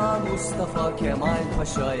 Yaşa Mustafa Kemal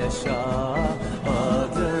Paşa yaşa.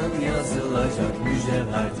 Adın yazılacak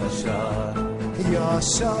mücevher taşa.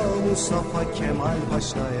 Yaşa Mustafa Kemal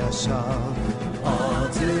Paşa yaşa.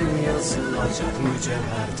 Adın yazılacak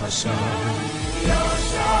mücevher taşa.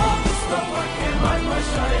 Yaşa Mustafa Kemal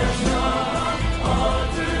Paşa yaşa.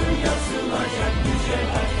 Adın yazılacak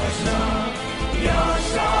mücevher taşa.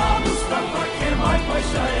 Yaşa Mustafa Kemal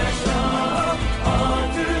Paşa yaşa.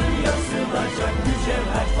 Adın yazılacak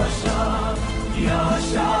mücevher taşa.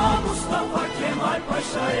 Yaşa Mustafa Kemal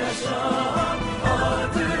Paşa yaşa.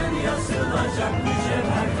 Adın yazılacak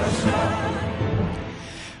mücevher taşa.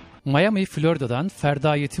 Miami, Florida'dan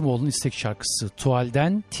Ferda Yetimoğlu'nun istek şarkısı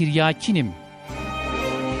Tuval'den Tiryakinim.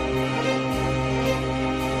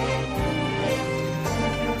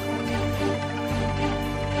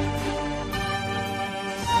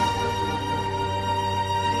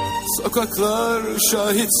 Sokaklar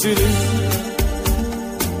şahit senin.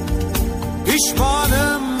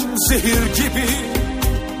 Pişmanım zehir gibi.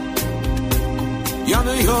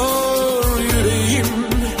 Yanıyor yüreğim.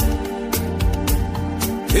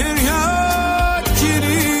 Tiryakinim.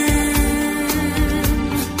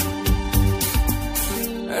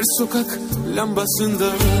 Her sokak lambasında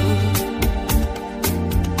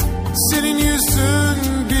senin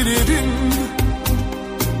yüzün bilirim.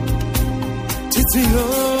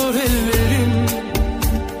 Titriyor ellerim.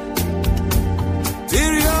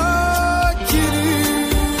 Tiryakinim.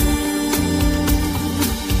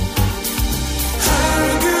 Her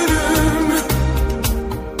günüm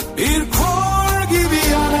bir kor gibi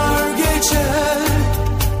yanar geçer.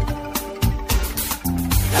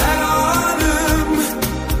 Her anım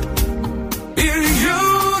bir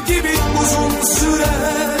yıl gibi uzun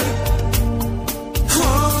sürer.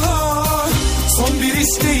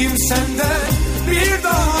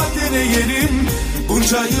 deneyelim.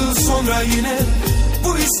 Bunca yıl sonra yine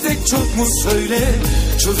bu istek çok mu söyle.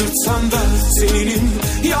 Çıldırtsan da seninim,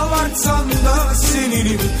 yalvartsan da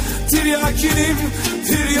seninim. Tiryakinim,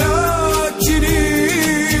 tiryakinim.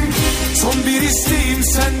 Son bir isteğim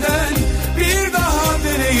senden, bir daha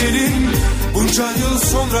deneyelim. Bunca yıl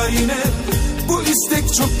sonra yine bu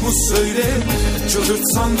istek çok mu söyle.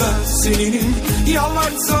 Çıldırtsan da seninim,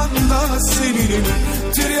 yalvartsan da seninim.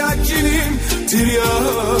 Tiryakinim,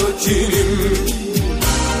 tiryakinim.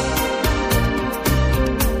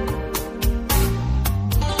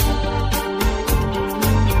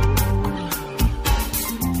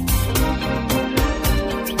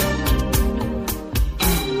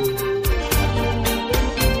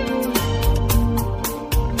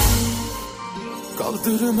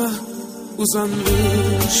 Kaldırıma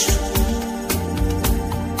uzanmış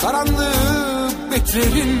karanlık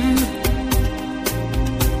beklerim.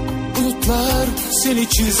 Bulutlar seni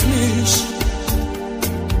çizmiş.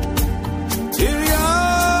 Tiryakinim.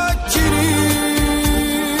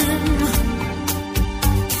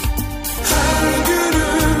 Her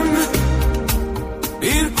günüm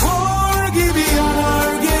bir kor gibi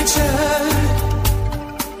yanar geçer.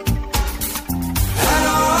 Her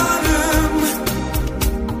anım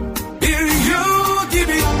bir yıl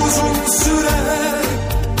gibi uzun sürer.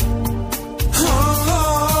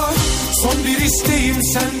 Son bir isteğim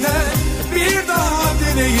senden, bir daha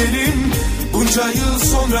deneyelim. Bunca yıl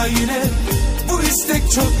sonra yine bu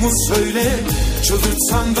istek çok mu söyle.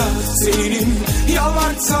 Çıldırtsan da seninim,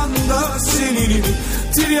 yalvartsan da seninim.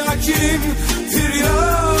 Tiryakinim,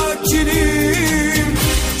 tiryakinim.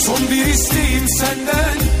 Son bir isteğim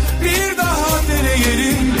senden, bir daha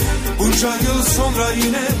deneyelim. Bunca yıl sonra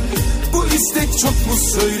yine bu istek çok mu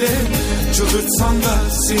söyle. Çıldırtsan da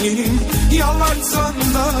seninim, yalvartsan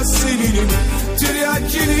da seninim.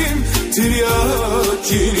 Tiryakinim,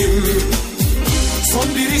 tiryakinim. Son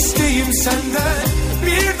bir isteğim senden,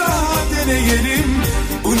 bir daha deneyelim.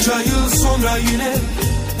 Bunca yıl sonra yine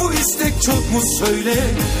bu istek çok mu söyle.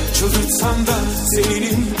 Çıldırtsan da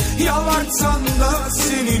seninim, yalvartsan da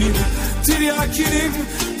seninim. Tiryakinim,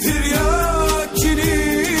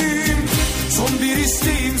 tiryakinim. Son bir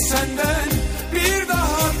isteğim senden, bir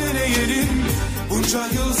daha deneyelim. Bunca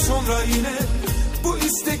yıl sonra yine bu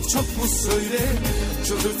istek çok mu söyle.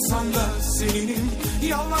 Çıldırtsan da seninim,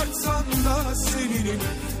 yalvartsan da seninim.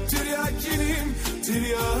 Tiryakinim,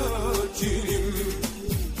 tiryakinim.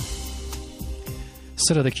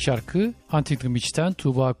 Sıradaki şarkı Huntington Beach'ten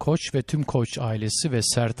Tuğba Koç ve tüm Koç ailesi ve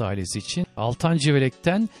Sert ailesi için. Altan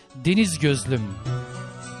Civelek'ten Deniz Gözlüm.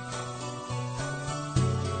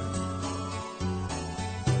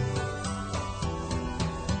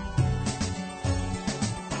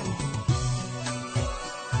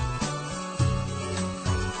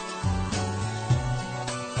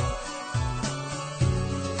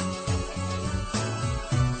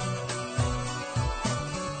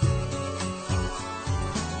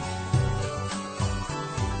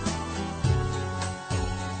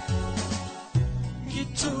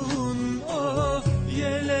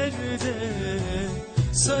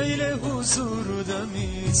 Söyle huzurda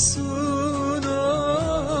mısın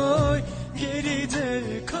oy,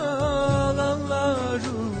 geride kalanların,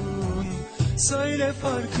 söyle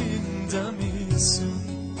farkında mısın?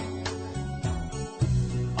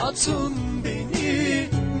 Atın beni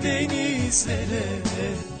denizlere,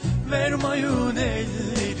 vermayın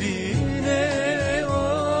ellerine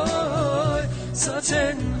oy,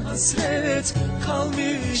 zaten hasret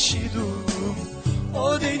kalmış idim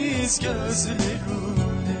o deniz gözlerine.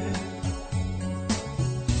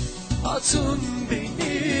 Atın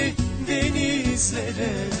beni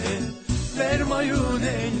denizlere, vermayın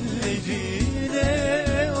ellerine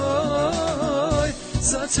oy,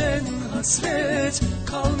 zaten hasret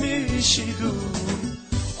kalmış idim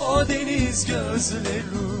o deniz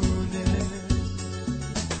gözlerine.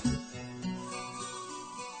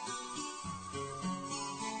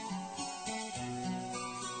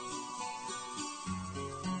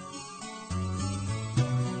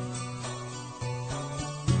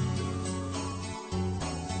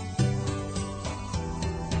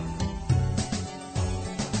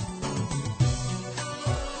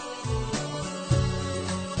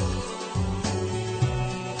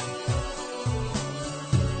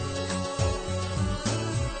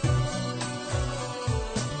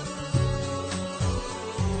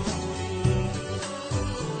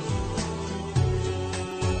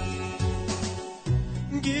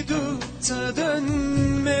 Gidip da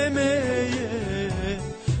dönmemeye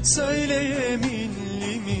söyle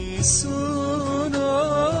yeminli misin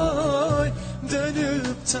oy,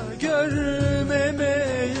 dönüp da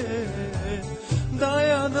görmemeye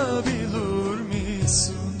dayanamıyorum dayanabilir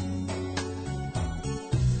misin?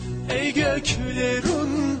 Ey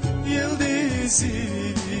göklerin yıldızı,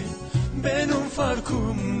 benim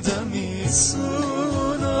farkımda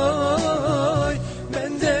mısın? Ay,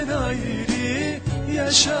 benden ayrı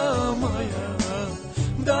yaşamaya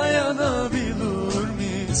dayanabilir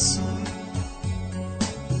misin?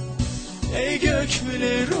 Ey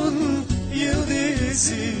göklerin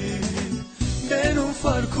yıldızı, benim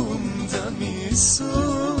farkımda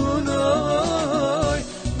mısın? Ay,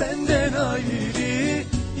 benden ayrı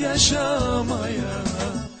yaşamaya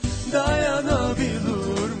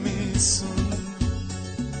dayanabilir misin?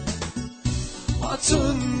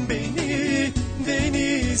 Atın beni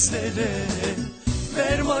denizlere,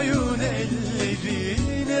 vermayın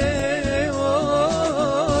ellerine.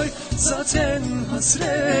 Oy, zaten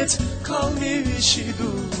hasret kalmış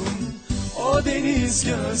idim o deniz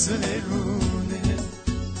gözlerine.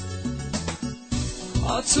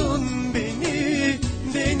 Atın beni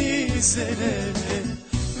denizlere,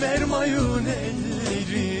 vermayın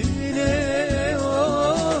ellerine.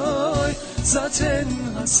 Oy, zaten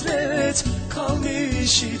hasret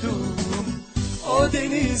kalmış idim o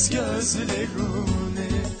deniz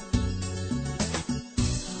gözlerine.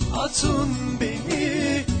 Atın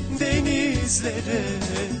beni denizlere,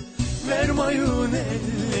 vermayın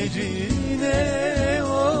ellerine.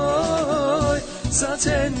 Oy,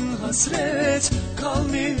 zaten hasret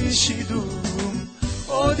kalmış idim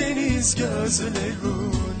o deniz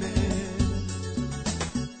gözlerine.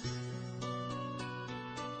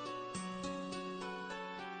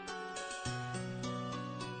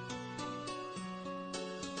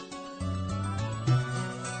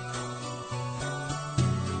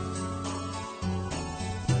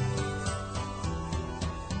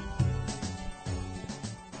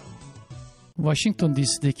 Washington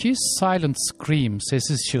DC'deki Silent Scream,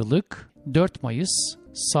 sessiz çığlık, 4 Mayıs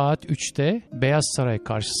saat 3'te Beyaz Saray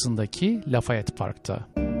karşısındaki Lafayette Park'ta.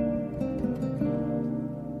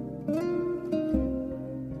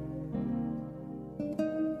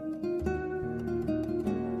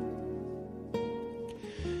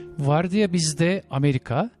 Vardiya Bizde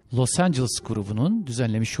Amerika, Los Angeles grubunun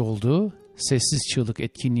düzenlemiş olduğu Sessiz Çığlık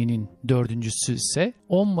etkinliğinin 4.'sü ise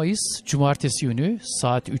 10 Mayıs Cumartesi günü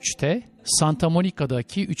saat 3'te Santa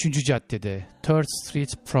Monica'daki 3. caddede 3rd Street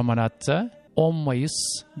Promenade'da, 10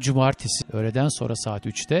 Mayıs Cumartesi öğleden sonra saat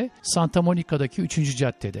 3'te Santa Monica'daki 3.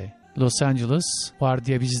 caddede Los Angeles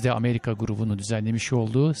Vardiya Bizde Amerika grubunun düzenlemiş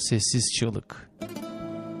olduğu Sessiz Çığlık.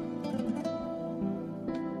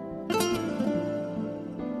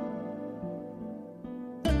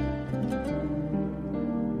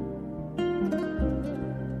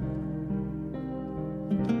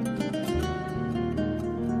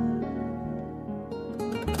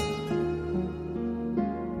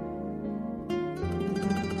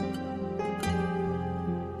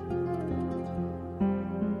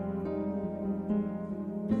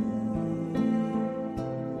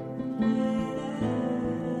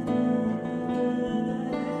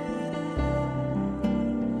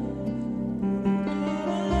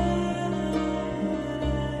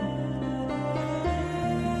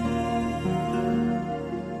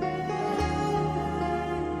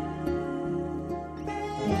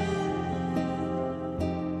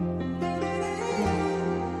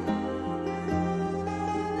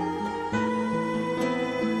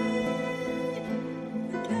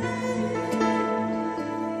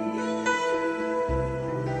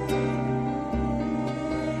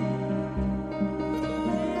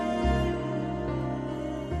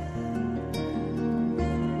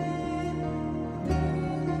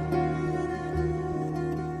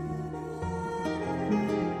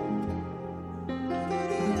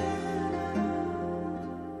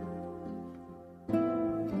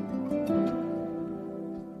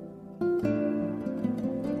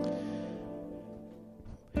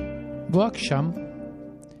 Bu akşam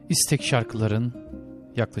istek şarkıların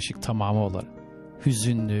yaklaşık tamamı olan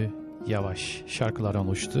hüzünlü, yavaş şarkılardan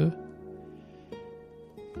oluştu.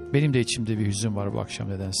 Benim de içimde bir hüzün var bu akşam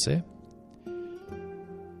nedense.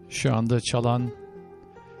 Şu anda çalan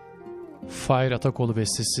Fahir Atakoğlu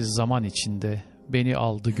bestesi Zaman içinde beni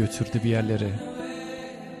aldı götürdü bir yerlere.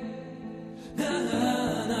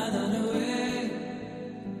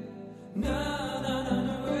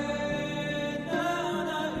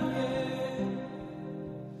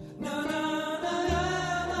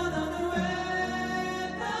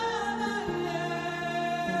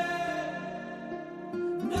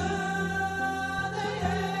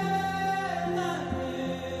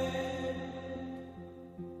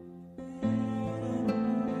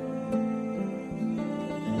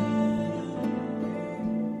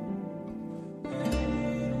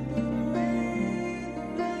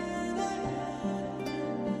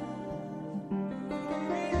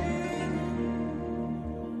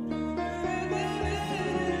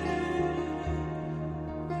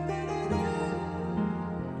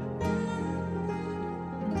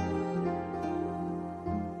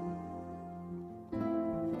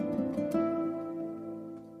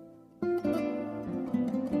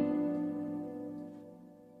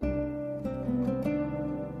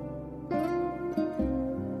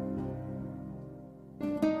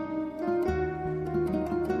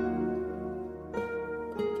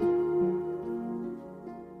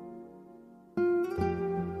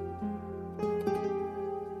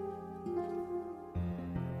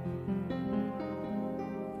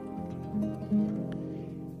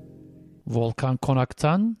 Volkan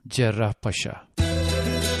Konak'tan Cerrahpaşa.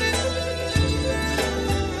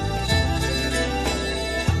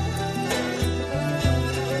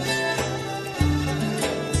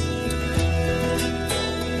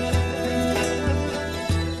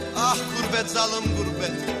 Ah gurbet zalim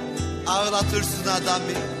gurbet, ağlatırsın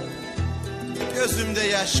adamı. Gözümde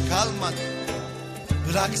yaş kalmadı,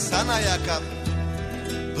 bıraksana yakamı,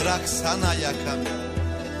 bıraksana yakamı.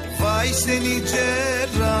 Vay seni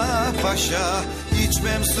Cerrahpaşa,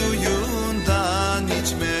 içmem suyundan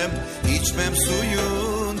içmem, içmem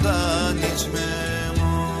suyundan içmem.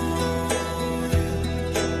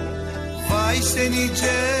 Vay seni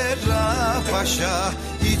Cerrahpaşa,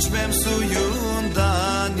 içmem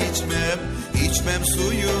suyundan içmem, içmem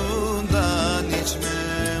suyundan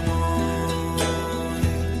içmem.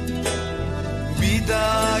 Bir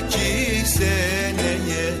dahaki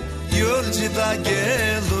seneye yolcuda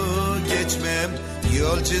gelu geçmem,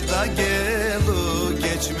 yolcuda gelu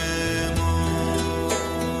geçmem.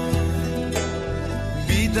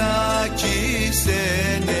 Bir dahaki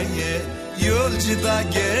seneye yolcuda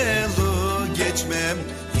gelu geçmem,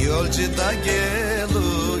 yolcuda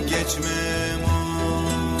gelu geçmem.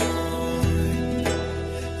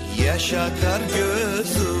 Yaşa kar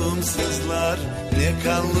gözüm sızlar, ne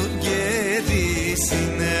kalır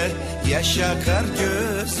gerisine. Yaşa kar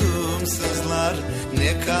gözüm sızlar,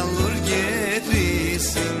 ne kalır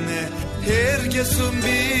gerisine. Herkesin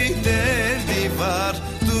bir derdi var,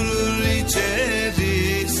 durur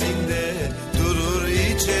içerisinde, durur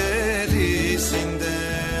içerisinde.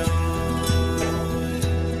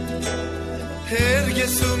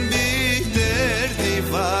 Herkesin bir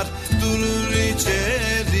derdi var, durur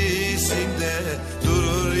içerisinde,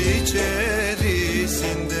 durur içerisinde.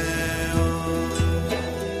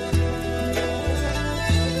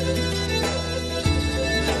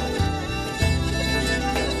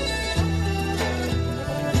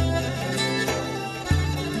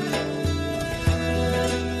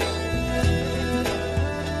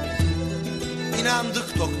 İnandık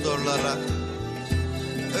doktorlara,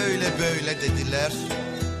 öyle böyle dediler.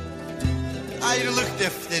 Ayrılık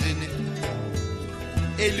defterini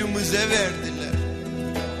elimize verdiler.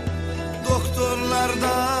 Doktorlar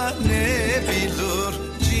da ne bilir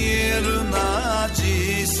ciğerin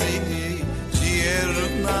acısını,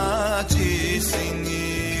 ciğerin acısını.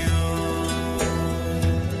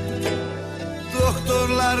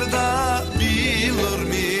 Doktorlar da bilir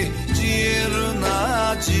mi ciğerin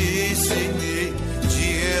acısını,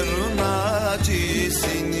 ciğerin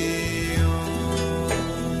acısını.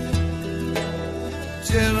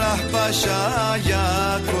 Cerrahpaşa'ya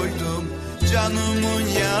koydum canımın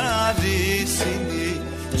yarisini,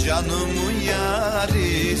 canımın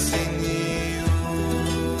yarisini.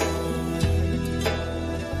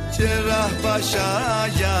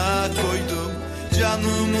 Cerrahpaşa'ya koydum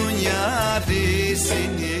canımın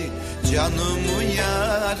yarisini, canımın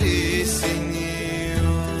yarisini.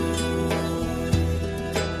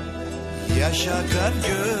 Yaşa kar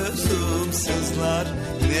gözüm sızlar,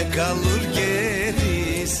 ne kalır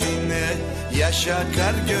gerisine. Yaşa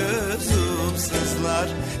kar gözüm sızlar,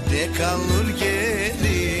 ne kalır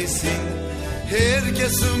gerisin.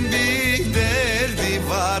 Herkesin bir derdi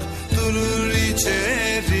var, durur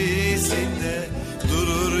içerisinde,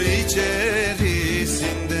 durur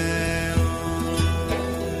içerisinde.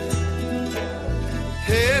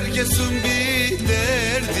 Herkesin bir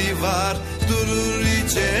derdi var, durur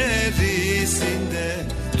içerisinde,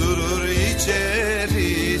 durur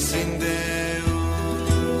içerisinde.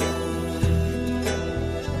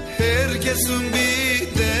 Herkesin bir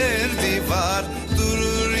derdi var,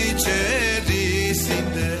 durur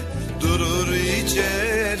içerisinde, durur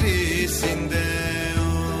içerisinde.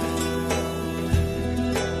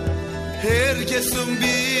 Herkesin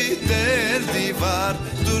bir derdi var,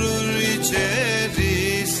 durur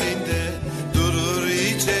içerisinde, durur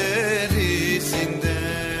içerisinde.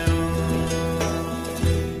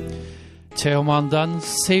 Teoman'dan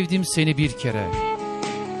Sevdim Seni Bir Kere.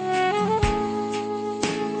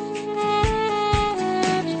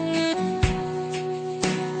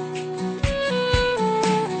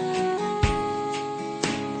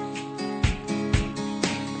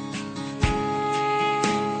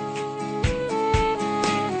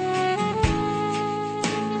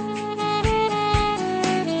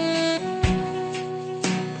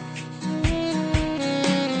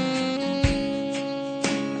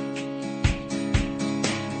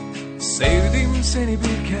 Sevdim seni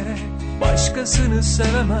bir kere, başkasını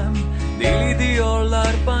sevemem. Deli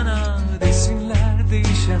diyorlar bana, desinler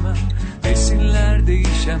değişemem. Desinler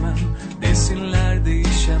değişemem, desinler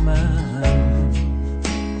değişemem.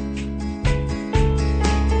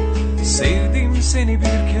 seni bir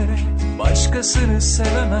kere, başkasını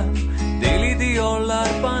sevemem. Deli diyorlar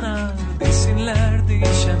bana, desinler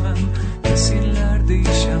değişemem. Desinler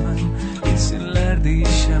değişemem, desinler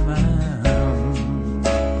değişemem.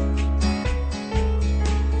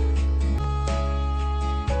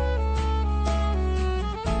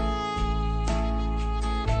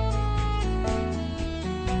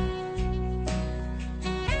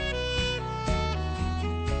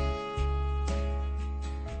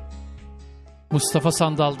 Mustafa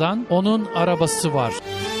Sandal'dan Onun Arabası Var.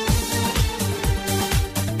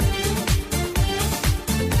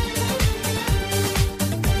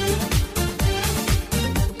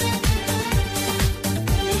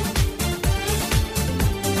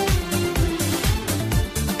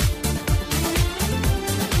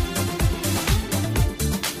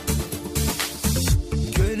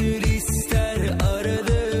 Gönül ister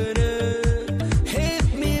aradığını,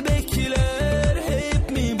 hep mi bekler,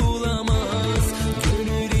 hep mi bulamaz?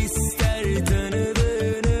 Gönül ister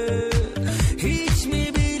tanıdığını, hiç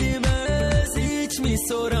mi bilmez, hiç mi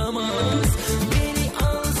soramaz? Beni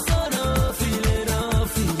alsana file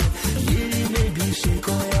nafile, yerine bir şey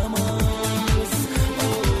koyamaz.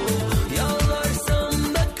 Oh,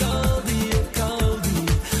 yalvarsam da kal diye, kal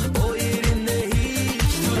diye, o yerinde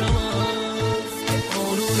hiç duramaz.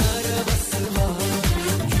 Onun arabası var,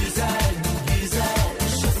 güzel mi güzel,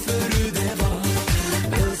 şoförü de var.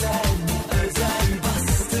 Özel mi özel,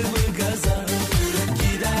 bastı mı gaza,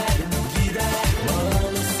 gider mi gider,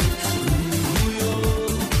 maalesef ruhu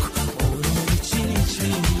yok. Onun için hiç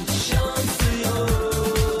şansı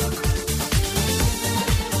yok.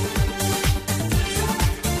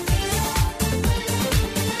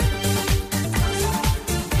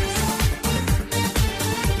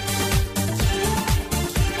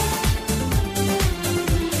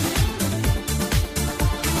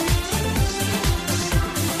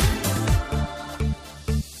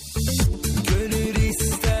 Gönül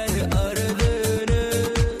ister aradığını,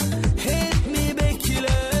 hep mi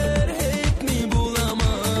bekler, hep mi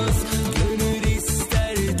bulamaz? Gönül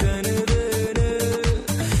ister tanıdığını,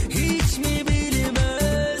 hiç mi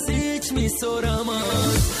bilmez, hiç mi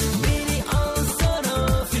soramaz? Beni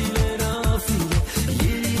alsana file nafile,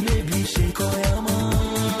 yerine bir şey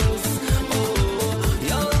koyamaz. Oh,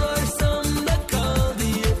 yalvarsam da kal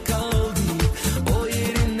diye, kal diye, o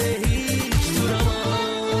yerinde hiç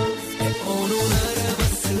duramaz. Onun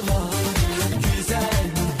arabası var, güzel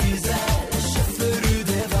mi güzel, şoförü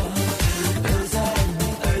de var. Özel mi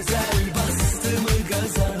özel, bastı mı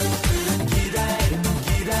gaza, gider mi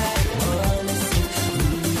gider, maalesef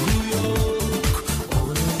ruhu yok.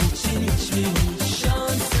 Onun için hiç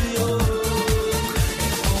şansı yok.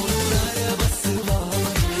 Onun arabası var,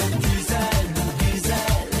 güzel mi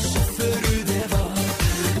güzel, şoförü de var.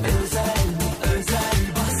 Özel mi özel,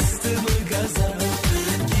 bastı mı gaza,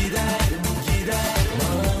 gider mi gider,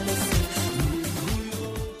 maalesef ruhu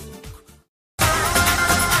yok.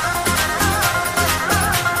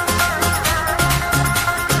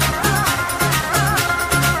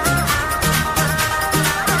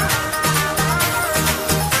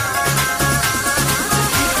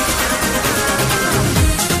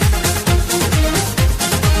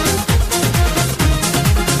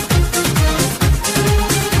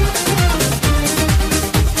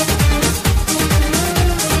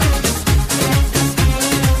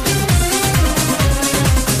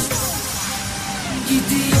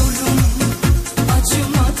 Gidiyorum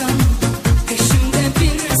acımadan, peşimde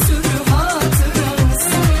bir sürü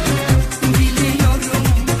hatırası. Biliyorum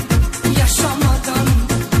yaşamadan,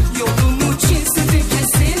 yolumu çizdi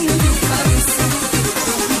kesin yukarısı.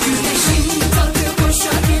 Güneşin tadı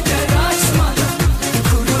boşa gider açmadan,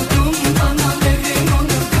 kurudum kanallerim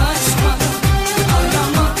onu kaçmadan.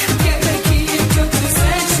 Aramak gerek iyi kötü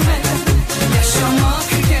seçmeden, yaşamak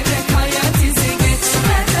gerek hayat izi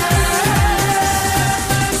geçmeden.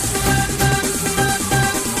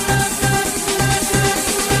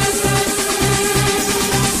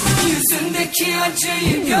 Yüzündeki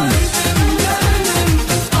acıyı gördüm, gördüm.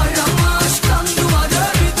 Arama aşktan duvar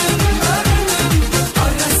ördüm, ördüm.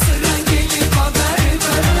 Ara sıra gelip haber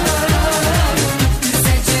ver.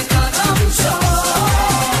 Üzecek adam çok.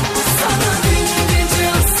 Sana dün gece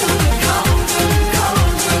asılı kaldım,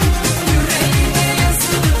 kaldım. Yüreğine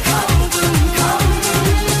yazılı kaldım, kaldım.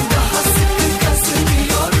 Daha sıkı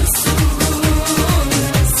kazınıyorsun.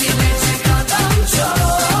 Silecek adam çok.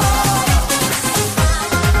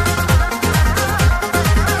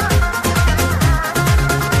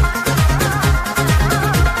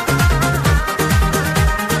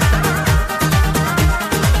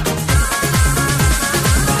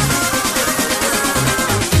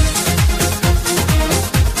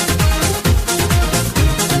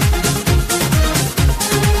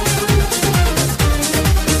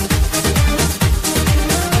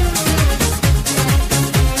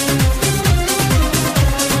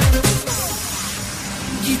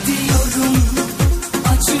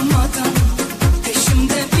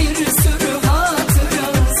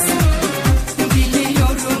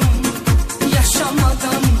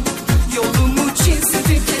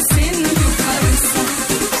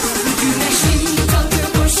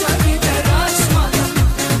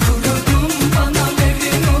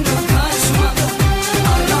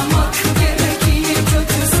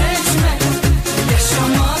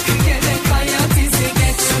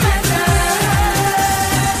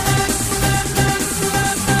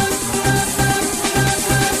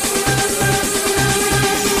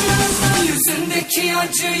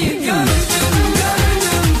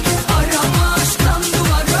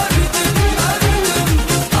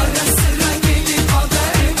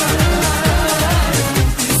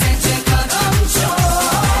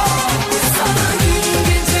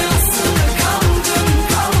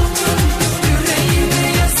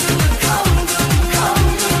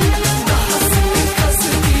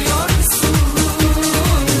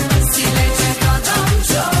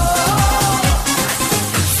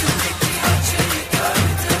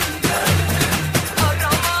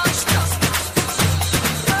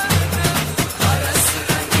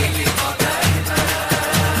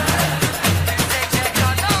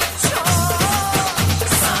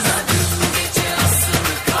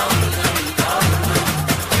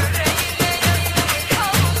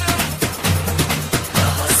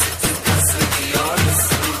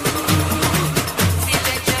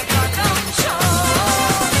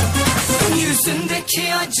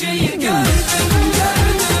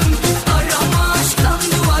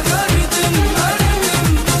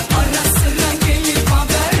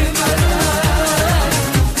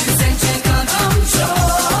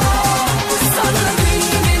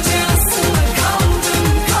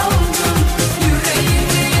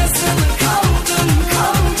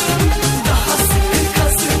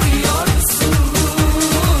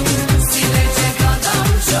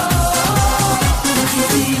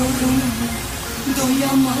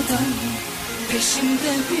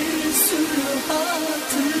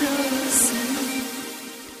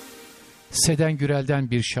 Seden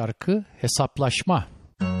Gürel'den bir şarkı, Hesaplaşma.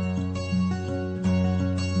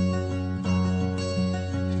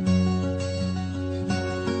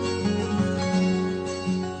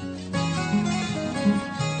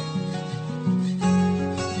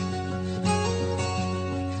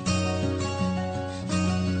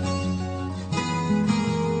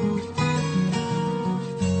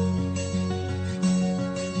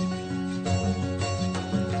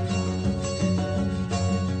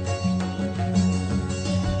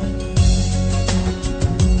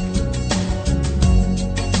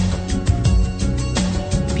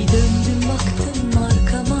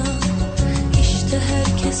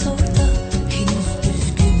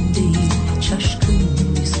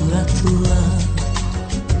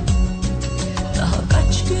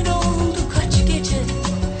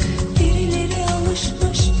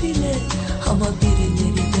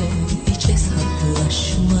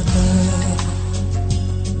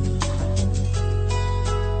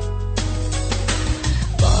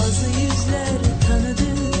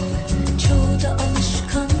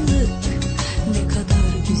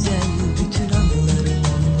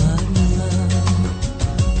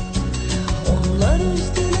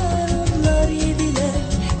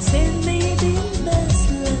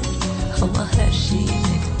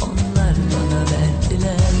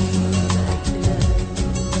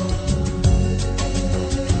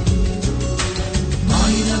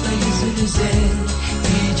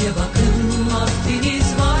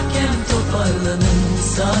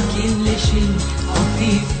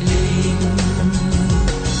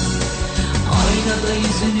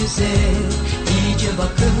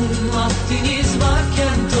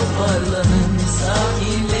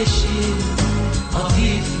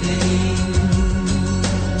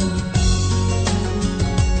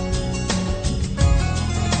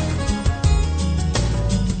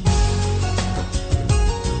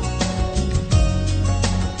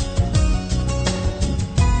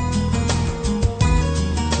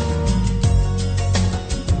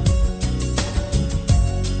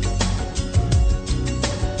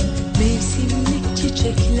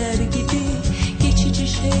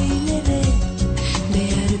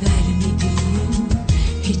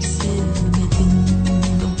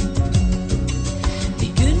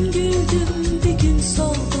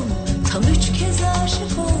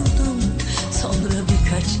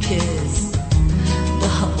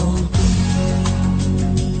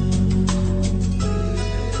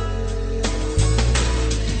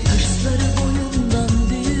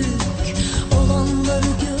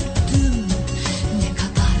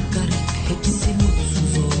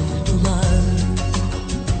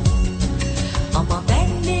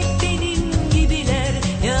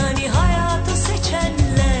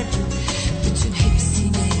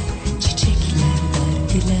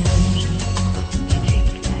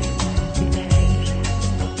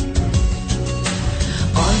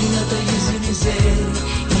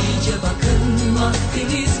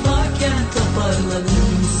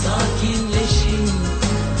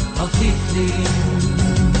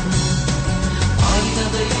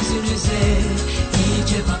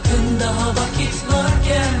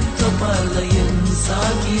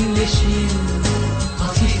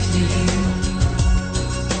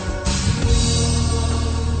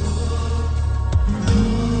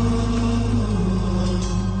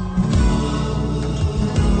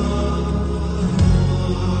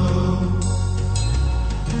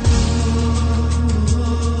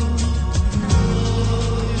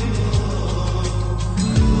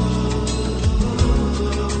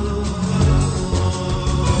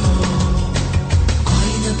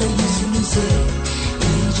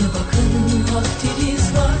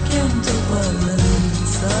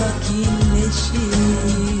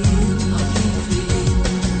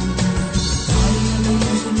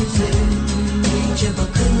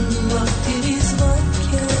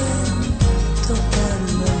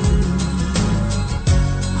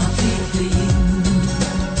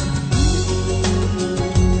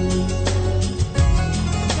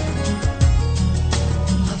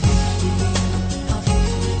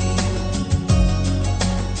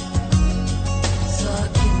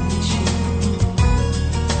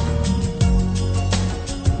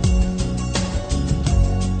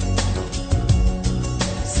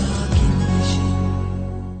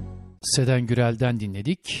 Seden Gürel'den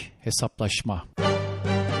dinledik, Hesaplaşma.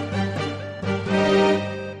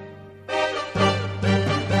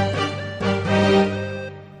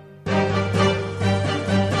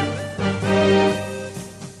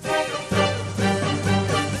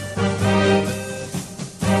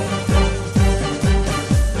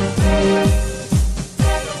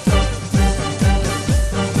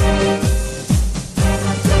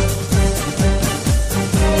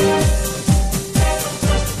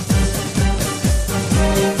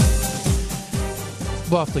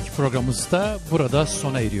 haftaki programımız da burada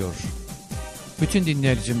sona eriyor. Bütün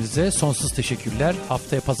dinleyicimize sonsuz teşekkürler.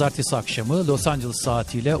 Haftaya pazartesi akşamı Los Angeles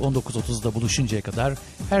saatiyle 19.30'da buluşuncaya kadar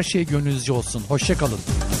her şey gönlünüzce olsun. Hoşça kalın.